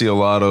thing I see a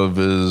lot of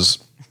is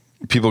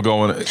people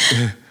going.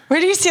 Where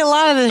do you see a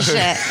lot of this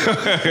shit?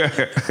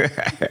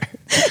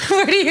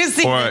 Where do you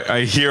see? Or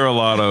I hear a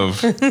lot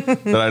of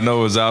that I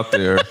know is out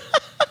there.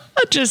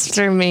 Just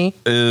for me.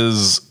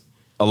 Is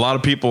a lot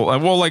of people,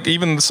 well, like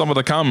even some of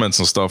the comments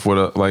and stuff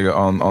with like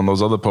on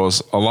those other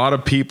posts, a lot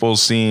of people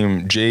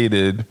seem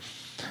jaded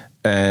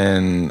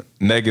and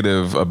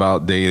negative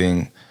about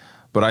dating.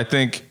 But I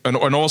think, and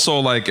also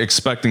like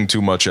expecting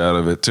too much out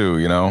of it too,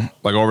 you know,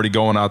 like already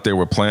going out there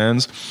with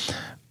plans.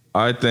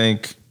 I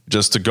think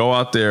just to go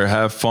out there,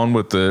 have fun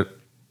with it,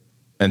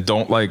 and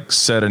don't like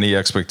set any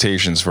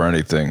expectations for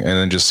anything, and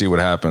then just see what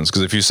happens.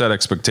 Because if you set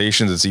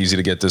expectations, it's easy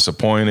to get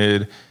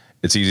disappointed.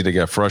 It's easy to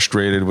get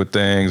frustrated with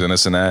things and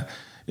this and that.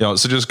 You know,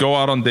 so just go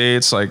out on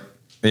dates, like,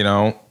 you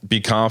know,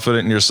 be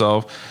confident in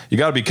yourself. You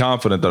got to be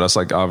confident, though. That's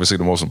like obviously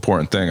the most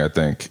important thing, I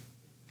think.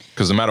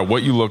 Because no matter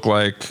what you look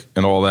like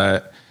and all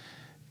that,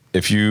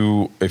 if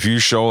you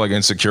show like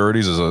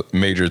insecurities, is a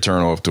major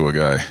turn off to a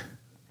guy.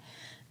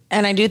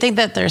 And I do think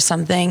that there's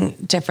something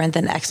different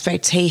than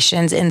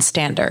expectations and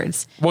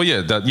standards. Well,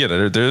 yeah, there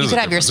is. You could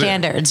have your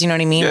standards, you know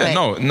what I mean? Yeah,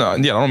 no, I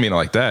don't mean it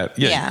like that.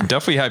 Yeah,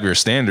 definitely have your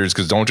standards,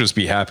 because don't just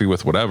be happy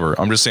with whatever.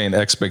 I'm just saying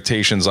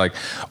expectations like,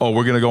 oh,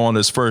 we're going to go on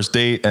this first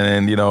date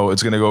and, you know,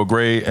 it's going to go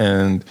great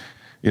and,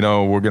 you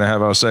know, we're going to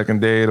have our second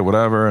date or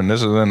whatever and then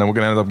we're going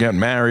to end up getting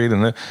married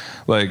and then,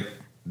 like,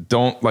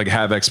 don't like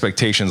have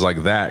expectations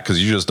like that,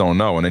 because you just don't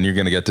know. And then you're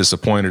going to get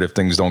disappointed if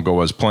things don't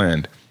go as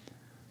planned.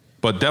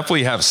 But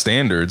definitely have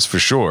standards for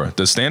sure.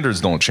 The standards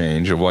don't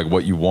change of like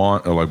what you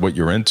want or like what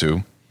you're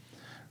into.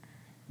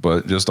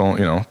 But just don't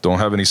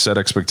have any set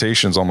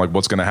expectations on like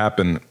what's going to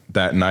happen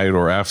that night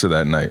or after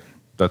that night.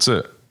 That's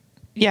it.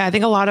 Yeah, I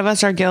think a lot of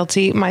us are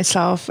guilty,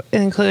 myself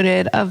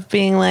included, of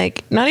being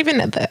like, not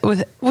even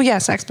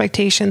yes,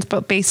 expectations,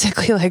 but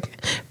basically like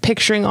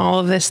picturing all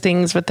of these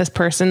things with this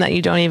person that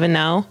you don't even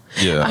know.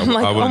 Yeah, I'm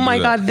like, oh my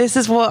God, this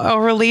is what a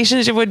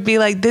relationship would be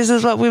like. This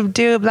is what we would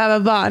do, blah, blah,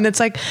 blah. And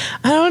it's like,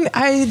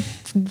 I've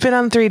been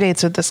on 3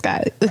 dates with this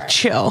guy.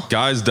 Chill.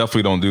 Guys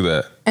definitely don't do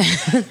that.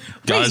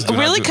 Guys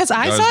really? Because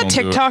I saw a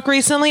TikTok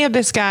recently of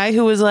this guy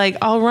who was like,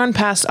 I'll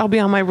be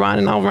on my run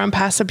and I'll run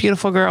past a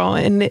beautiful girl.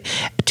 And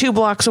 2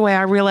 blocks away,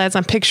 I realized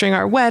I'm picturing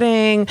our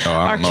wedding. Oh,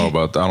 I don't know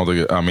about that. I don't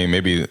think, I mean,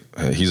 maybe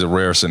he's a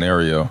rare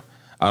scenario.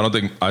 I don't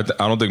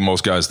think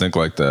most guys think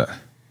like that.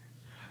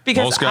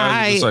 Because most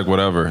guys are just like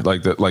whatever,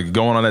 like that, like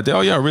going on that day.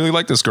 Oh yeah, I really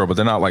like this girl, but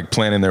they're not like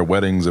planning their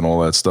weddings and all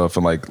that stuff,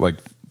 and like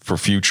for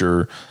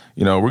future.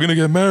 You know, we're gonna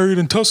get married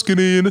in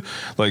Tuscany, and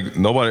like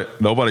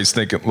nobody's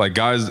thinking like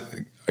guys.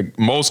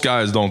 Most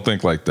guys don't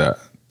think like that.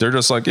 They're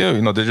just like, yeah,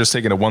 you know, they're just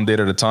taking it one date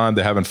at a time.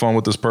 They're having fun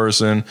with this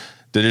person.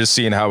 They're just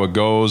seeing how it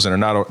goes,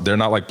 and they're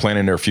not like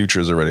planning their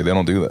futures already. They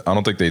don't do that. I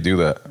don't think they do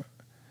that.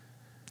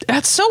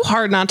 It's so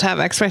hard not to have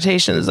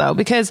expectations though,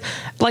 because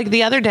like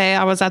the other day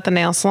I was at the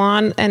nail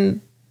salon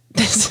and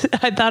did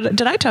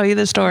I tell you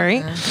the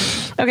story?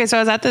 Okay, so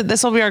I was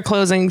this will be our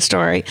closing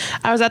story.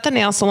 I was at the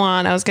nail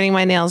salon. I was getting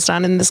my nails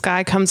done, and this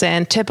guy comes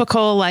in,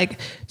 typical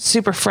like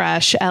super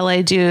fresh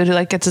LA dude who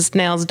like gets his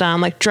nails done,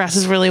 like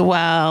dresses really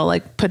well,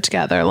 like put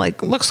together,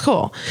 like looks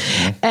cool.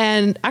 Mm-hmm.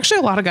 And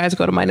actually, a lot of guys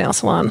go to my nail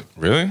salon.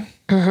 Really?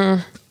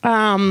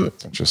 Mm-hmm.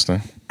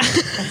 Interesting.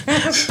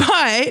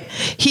 But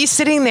he's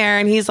sitting there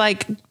and he's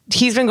like,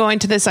 he's been going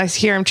to this, I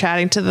hear him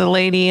chatting to the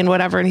lady and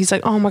whatever. And he's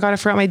like, oh my God, I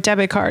forgot my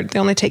debit card. They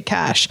only take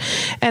cash.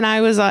 And I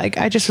was like,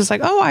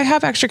 oh, I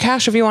have extra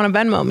cash if you want to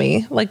Venmo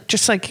me. Like,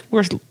 just like, I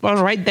was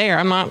right there.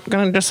 I'm not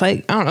going to just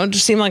like, I don't know,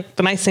 just seemed like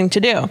the nice thing to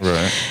do.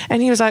 Right.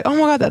 And he was like, oh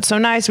my God, that's so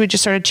nice. We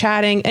just started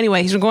chatting.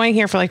 Anyway, he's been going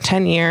here for like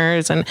 10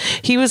 years. And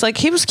he was like,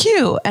 he was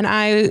cute. And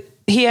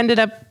he ended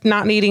up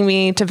not needing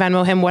me to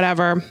Venmo him,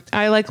 whatever.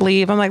 I like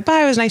leave. I'm like,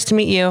 bye, it was nice to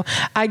meet you.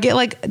 I get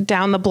like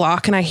down the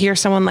block and I hear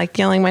someone like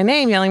yelling my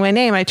name.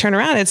 I turn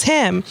around, it's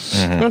him.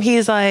 And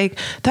he's like,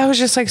 that was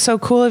just like so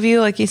cool of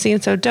you. Like you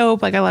seem so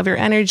dope. Like I love your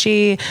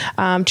energy.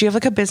 Do you have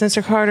like a business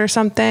card or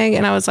something?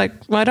 And I was like,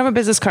 well, I don't have a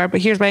business card,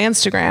 but here's my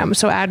Instagram.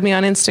 So add me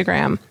on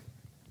Instagram.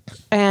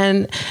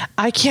 And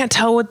I can't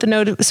tell what the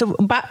note. So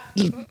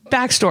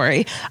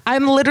backstory,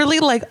 I'm literally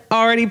like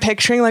already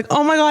picturing like,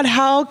 oh my God,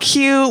 how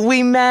cute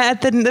we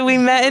met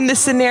in this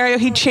scenario.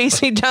 He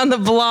chased me down the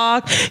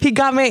block. He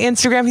got my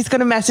Instagram. He's going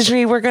to message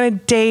me. We're going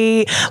to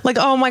date. Like,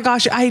 oh my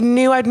gosh, I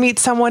knew I'd meet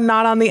someone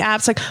not on the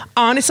apps. Like,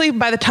 honestly,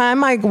 by the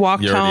time I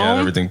walked You already home, had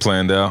everything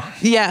planned out.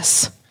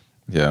 yes.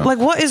 Yeah. Like,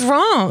 what is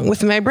wrong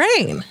with my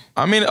brain?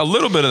 I mean, a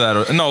little bit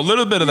of that. No, a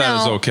little bit of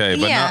that is okay,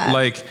 but not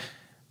like.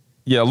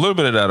 Yeah, a little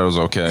bit of that was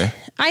okay.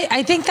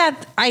 I think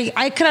that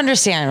I could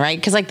understand, right?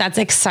 Because like that's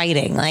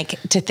exciting, like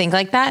to think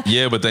like that.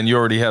 Yeah, but then you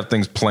already have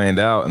things planned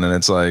out, and then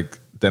it's like,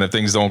 then if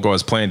things don't go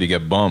as planned, you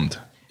get bummed.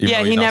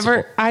 Yeah, he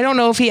never, I don't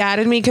know if he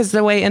added me because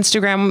the way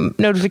Instagram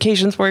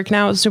notifications work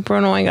now is super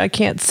annoying. I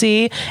can't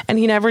see. And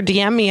he never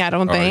DM'd me, I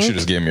don't think. You should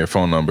just give me your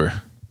phone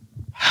number.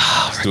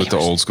 Let's do it the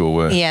old school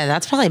way. Yeah,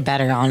 that's probably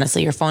better,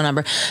 honestly, your phone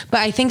number.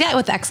 But I think that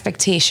with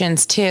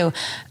expectations too,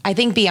 I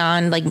think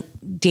beyond like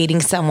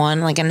dating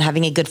someone, like and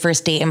having a good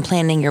first date and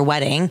planning your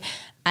wedding,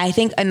 I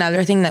think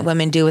another thing that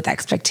women do with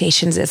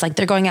expectations is like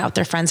they're going out with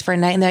their friends for a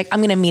night and they're like, I'm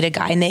going to meet a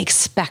guy, and they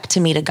expect to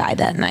meet a guy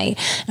that night.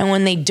 And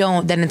when they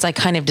don't, then it's like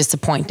kind of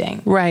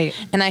disappointing. Right.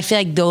 And I feel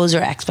like those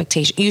are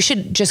expectations. You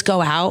should just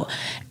go out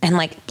and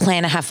like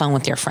plan to have fun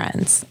with your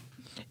friends.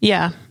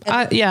 Yeah.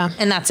 Yeah.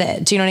 And that's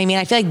it. Do you know what I mean?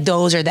 I feel like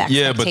those are the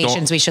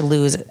expectations we should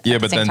lose. Yeah,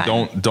 but then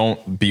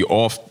don't be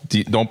off.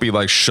 Don't be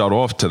like shut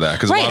off to that,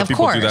 because a lot of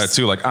people do that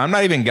too. Like, I'm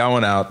not even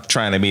going out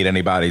trying to meet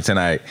anybody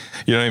tonight.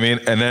 You know what I mean?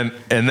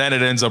 And then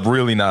it ends up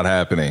really not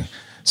happening.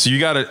 So you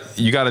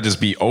gotta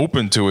just be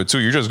open to it too.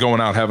 You're just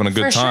going out having a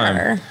good time.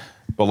 Sure.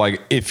 But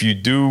like, if you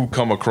do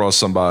come across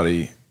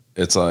somebody,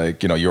 it's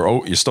like, you know,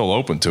 you're still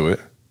open to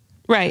it.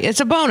 Right. It's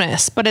a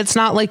bonus, but it's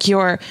not like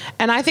and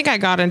I think I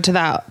got into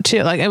that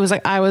too. Like, it was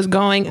like I was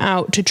going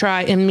out to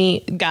try and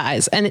meet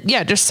guys, and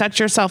just set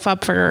yourself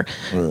up for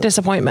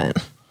disappointment.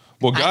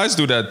 Well, guys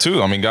do that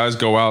too. I mean,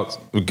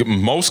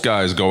 most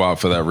guys go out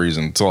for that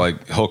reason, to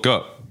like hook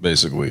up,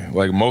 basically.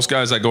 Like most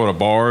guys that go to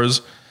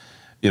bars,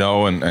 you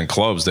know, and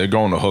clubs, they're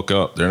going to hook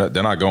up. They're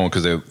not going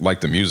because they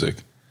like the music.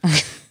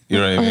 You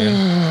know what I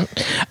mean?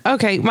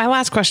 Okay, my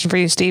last question for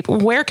you, Steve.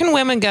 Where can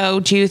women go,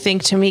 do you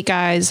think, to meet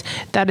guys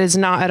that is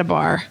not at a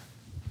bar?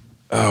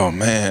 Oh,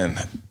 man.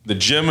 The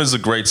gym is a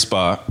great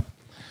spot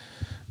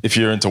if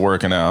you're into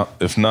working out.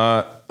 If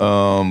not,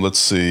 let's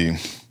see.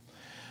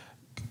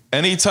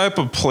 Any type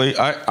of place,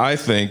 I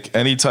think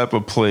any type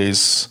of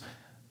place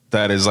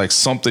that is like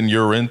something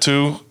you're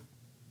into,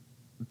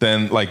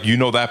 then like, you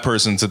know, that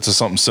person's into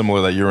something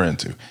similar that you're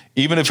into.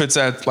 Even if it's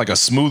at like a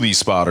smoothie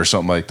spot or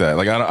something like that.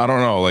 Like, I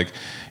don't know, like,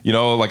 you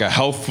know, like a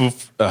health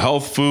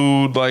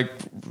food like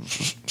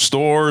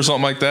store or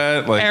something like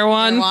that. Like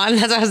Erewhon.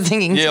 That's what I was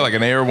thinking. Yeah, like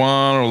an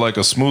Erewhon or like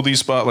a smoothie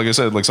spot. Like I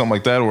said, like something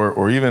like that,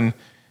 or even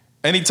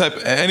anything.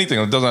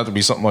 It doesn't have to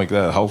be something like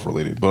that, health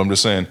related. But I'm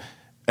just saying,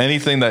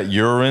 anything that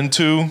you're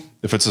into,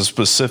 if it's a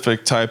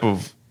specific type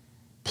of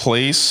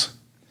place,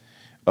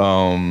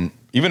 even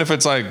if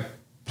it's like,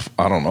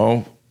 I don't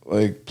know,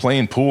 like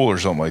playing pool or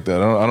something like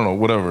that. I don't know,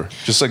 whatever.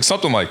 Just like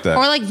something like that.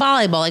 Or like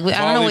volleyball. Like,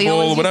 I don't know what you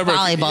always whatever. Use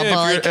volleyball.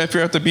 Yeah, but if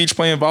you're at the beach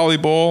playing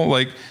volleyball,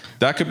 like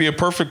that could be a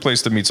perfect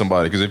place to meet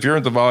somebody. Because if you're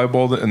into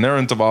volleyball and they're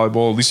into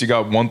volleyball, at least you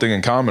got one thing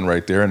in common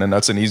right there. And then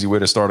that's an easy way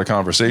to start a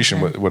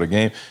conversation with a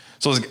game.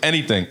 So it's like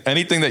anything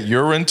that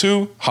you're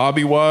into,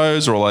 hobby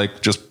wise, or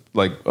like just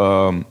like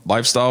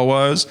lifestyle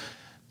wise,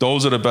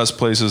 those are the best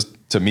places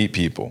to meet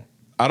people.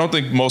 I don't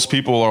think most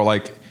people are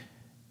like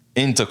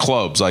into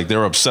clubs, like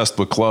they're obsessed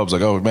with clubs,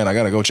 like, oh man, I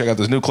gotta go check out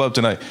this new club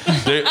tonight.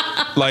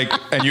 Like,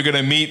 and you're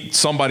gonna meet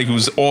somebody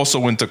who's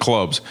also into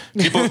clubs.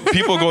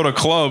 People go to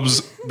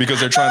clubs because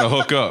they're trying to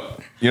hook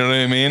up. You know what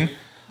I mean?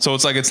 So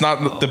it's like, it's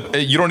not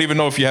you don't even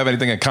know if you have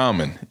anything in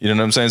common. You know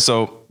what I'm saying?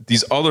 So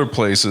these other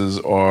places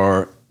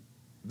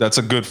that's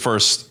a good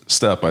first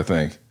step, I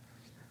think.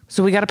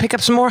 So we got to pick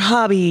up some more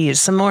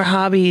hobbies,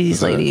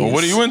 ladies. Well,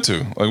 what are you into?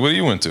 Like, what are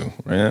you into,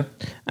 right?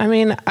 I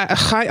mean,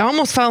 I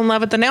almost fell in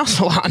love at the nail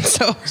salon.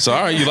 So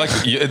sorry,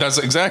 that's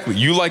exactly.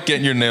 You like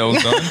getting your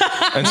nails done,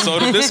 and so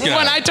did this guy.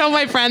 When I told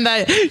my friend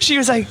that, she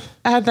was like,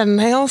 at the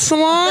nail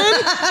salon?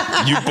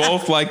 You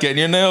both like getting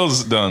your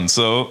nails done,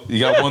 so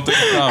you got one thing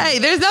in common. Hey,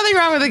 there's nothing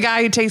wrong with a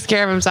guy who takes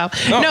care of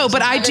himself. No,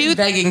 but I've been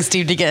begging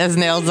Steve to get his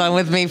nails done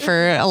with me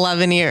for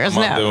 11 years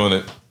now. I'm not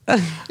doing it.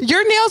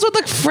 Your nails would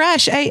look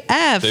fresh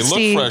AF. They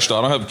look fresh though.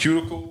 I don't have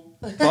cuticle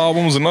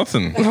problems or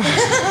nothing.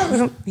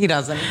 He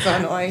doesn't. It's so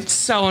annoying.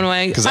 So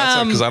annoying. Because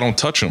I don't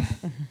touch them.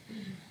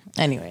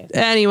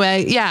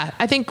 Anyway, yeah.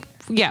 I think,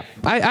 yeah.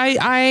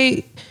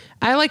 I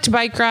like to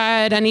bike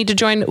ride. I need to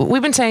join.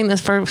 We've been saying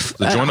this for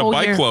join a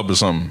bike year. club or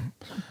something.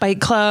 bike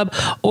club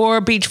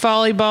or beach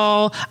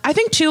volleyball. I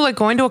think too, like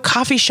going to a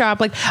coffee shop.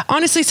 Like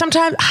honestly,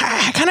 sometimes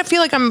I kind of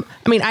feel like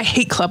I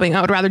hate clubbing.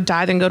 I would rather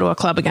die than go to a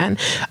club again.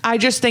 I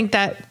just think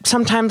that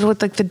sometimes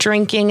with like the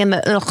drinking and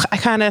I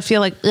kind of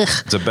feel like,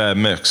 it's a bad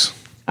mix.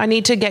 I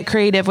need to get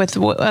creative with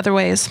other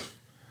ways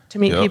to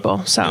meet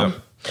people. So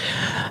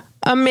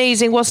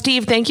amazing. Well,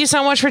 Steve, thank you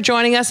so much for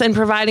joining us and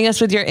providing us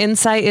with your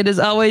insight. It is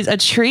always a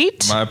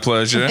treat. My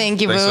pleasure.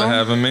 Thank you, Thanks boo. for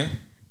having me.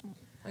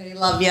 We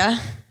love you.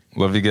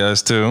 Love you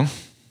guys too.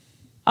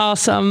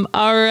 Awesome.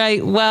 All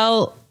right.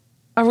 Well,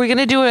 are we going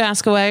to do an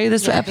Ask Away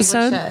this Yeah, I think we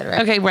episode? should,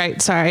 right? Okay,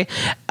 right. Sorry.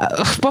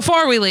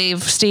 Before we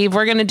leave, Steve,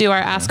 we're going to do our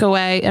Ask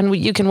Away, and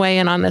you can weigh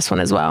in on this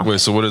one as well. Wait,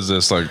 so what is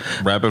this? Like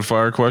rapid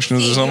fire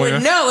questions or You something?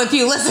 would know if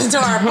you listen to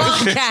our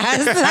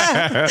podcast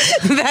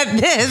that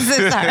this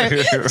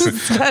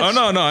is our Oh,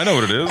 no, I know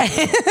what it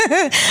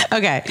is.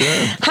 Okay.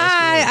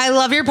 Hi, I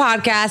love your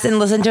podcast and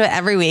listen to it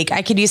every week.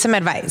 I could use some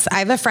advice. I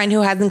have a friend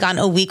who hasn't gone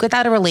a week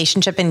without a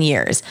relationship in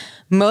years,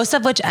 most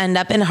of which end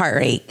up in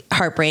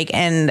heartbreak,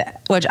 and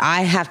which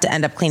I have to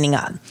end up cleaning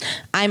up.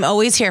 I'm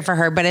always here for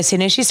her, but as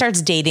soon as she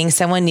starts dating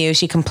someone new,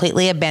 she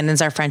completely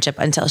abandons our friendship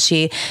until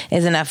she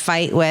is in a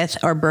fight with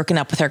or broken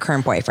up with her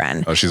current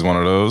boyfriend. Oh, she's one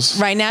of those?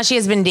 Right now, she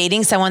has been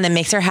dating someone that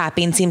makes her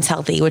happy and seems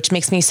healthy, which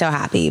makes me so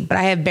happy. But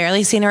I have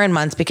barely seen her in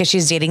months because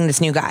she's dating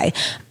this new guy.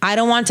 I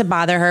don't want to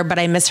bother her, but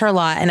I miss her a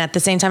lot. And at the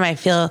same time, I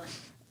feel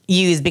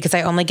used because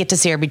I only get to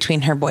see her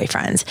between her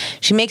boyfriends.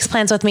 She makes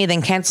plans with me,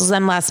 then cancels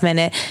them last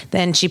minute.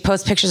 Then she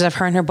posts pictures of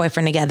her and her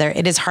boyfriend together.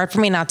 It is hard for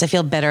me not to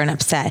feel bitter and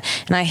upset.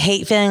 And I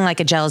hate feeling like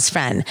a jealous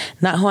friend.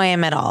 Not who I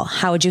am at all.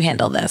 How would you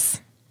handle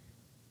this?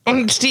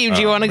 Steve,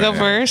 do you want to go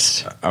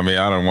first? I mean,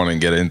 I don't want to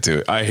get into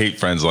it. I hate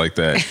friends like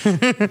that.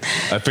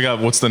 I forgot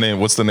what's the name.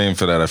 What's the name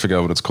for that? I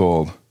forgot what it's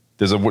called.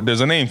 There's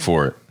a name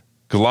for it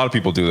because a lot of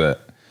people do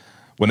that.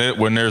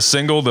 When they're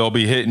single, they'll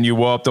be hitting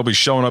you up. They'll be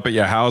showing up at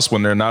your house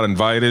when they're not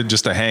invited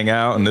just to hang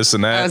out and this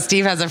and that. Oh,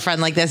 Steve has a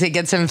friend like this. It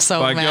gets him so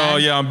Like, mad. oh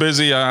yeah, I'm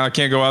busy. I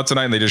can't go out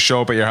tonight. And they just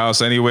show up at your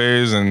house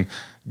anyways and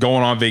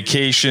going on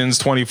vacations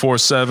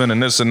 24/7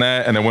 and this and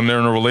that. And then when they're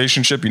in a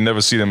relationship, you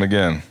never see them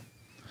again.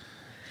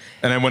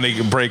 And then when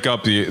they break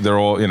up, they're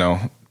all,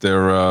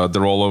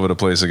 they're all over the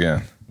place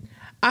again.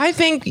 I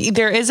think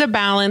there is a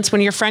balance when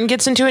your friend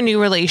gets into a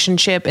new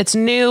relationship. It's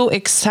new,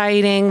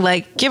 exciting,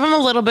 like give them a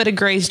little bit of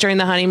grace during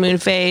the honeymoon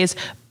phase.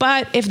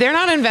 But if they're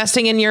not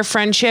investing in your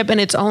friendship and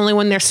it's only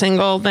when they're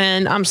single,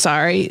 then I'm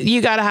sorry.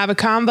 You got to have a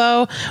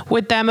combo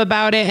with them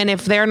about it. And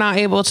if they're not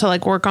able to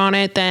like work on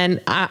it,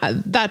 then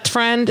that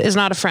friend is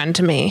not a friend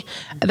to me.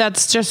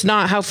 That's just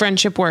not how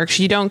friendship works.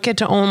 You don't get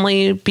to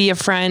only be a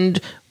friend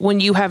when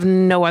you have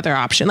no other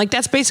option. Like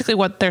that's basically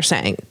what they're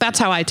saying. That's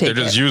how I take it.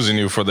 They're just using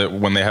you for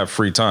when they have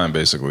free time,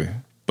 basically.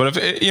 But if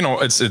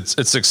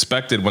it's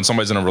expected when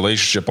somebody's in a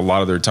relationship, a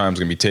lot of their time's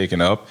gonna be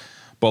taken up.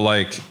 But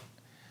like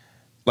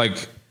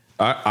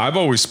I've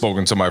always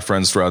spoken to my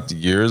friends throughout the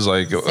years.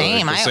 Like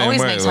Same. I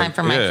always make time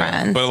for my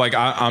friends. But like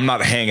I'm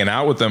not hanging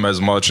out with them as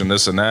much and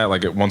this and that.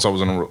 Like once I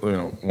was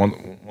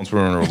once we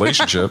were in a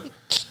relationship.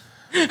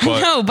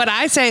 But, no, but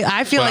I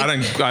feel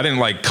like I didn't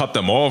like cut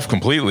them off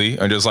completely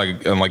and just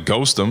like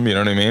ghost them. You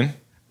know what I mean?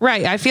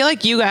 Right. I feel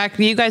like you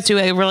guys do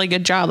a really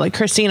good job. Like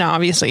Christina,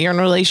 obviously you're in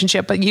a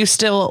relationship, but you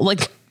still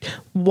like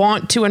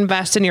want to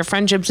invest in your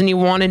friendships and you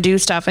want to do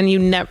stuff and you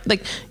never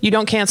you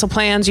don't cancel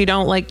plans. You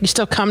don't you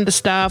still come to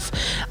stuff.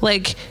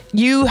 Like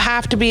you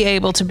have to be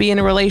able to be in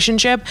a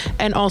relationship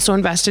and also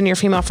invest in your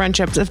female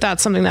friendships if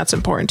that's something that's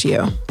important to you.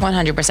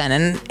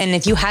 100%. And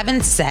if you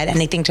haven't said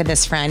anything to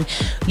this friend,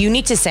 you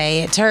need to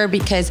say it to her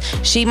because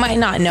she might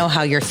not know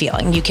how you're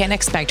feeling. You can't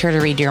expect her to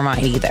read your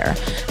mind either.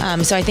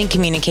 So I think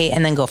communicate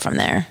and then go from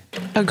there.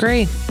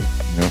 Agree.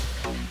 Yep.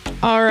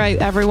 All right,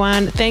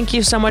 everyone. Thank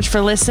you so much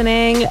for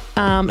listening.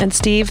 And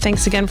Steve,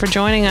 thanks again for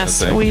joining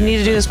us. We need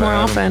to do this more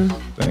often.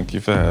 Thank you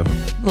for having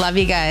me. Love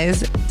you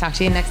guys. Talk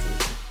to you next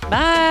week. Bye.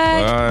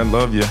 I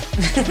love you.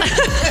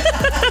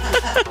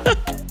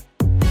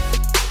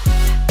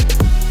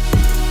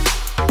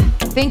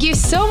 Thank you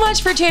so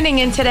much for tuning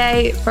in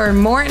today. For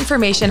more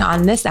information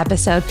on this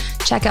episode,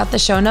 check out the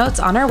show notes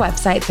on our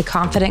website,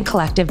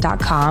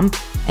 theconfidentcollective.com,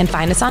 and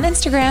find us on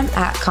Instagram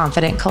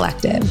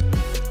 @confidentcollective.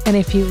 And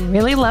if you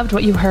really loved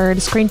what you heard,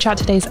 screenshot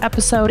today's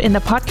episode in the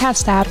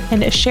podcast app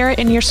and share it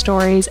in your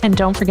stories. And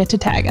don't forget to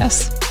tag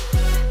us.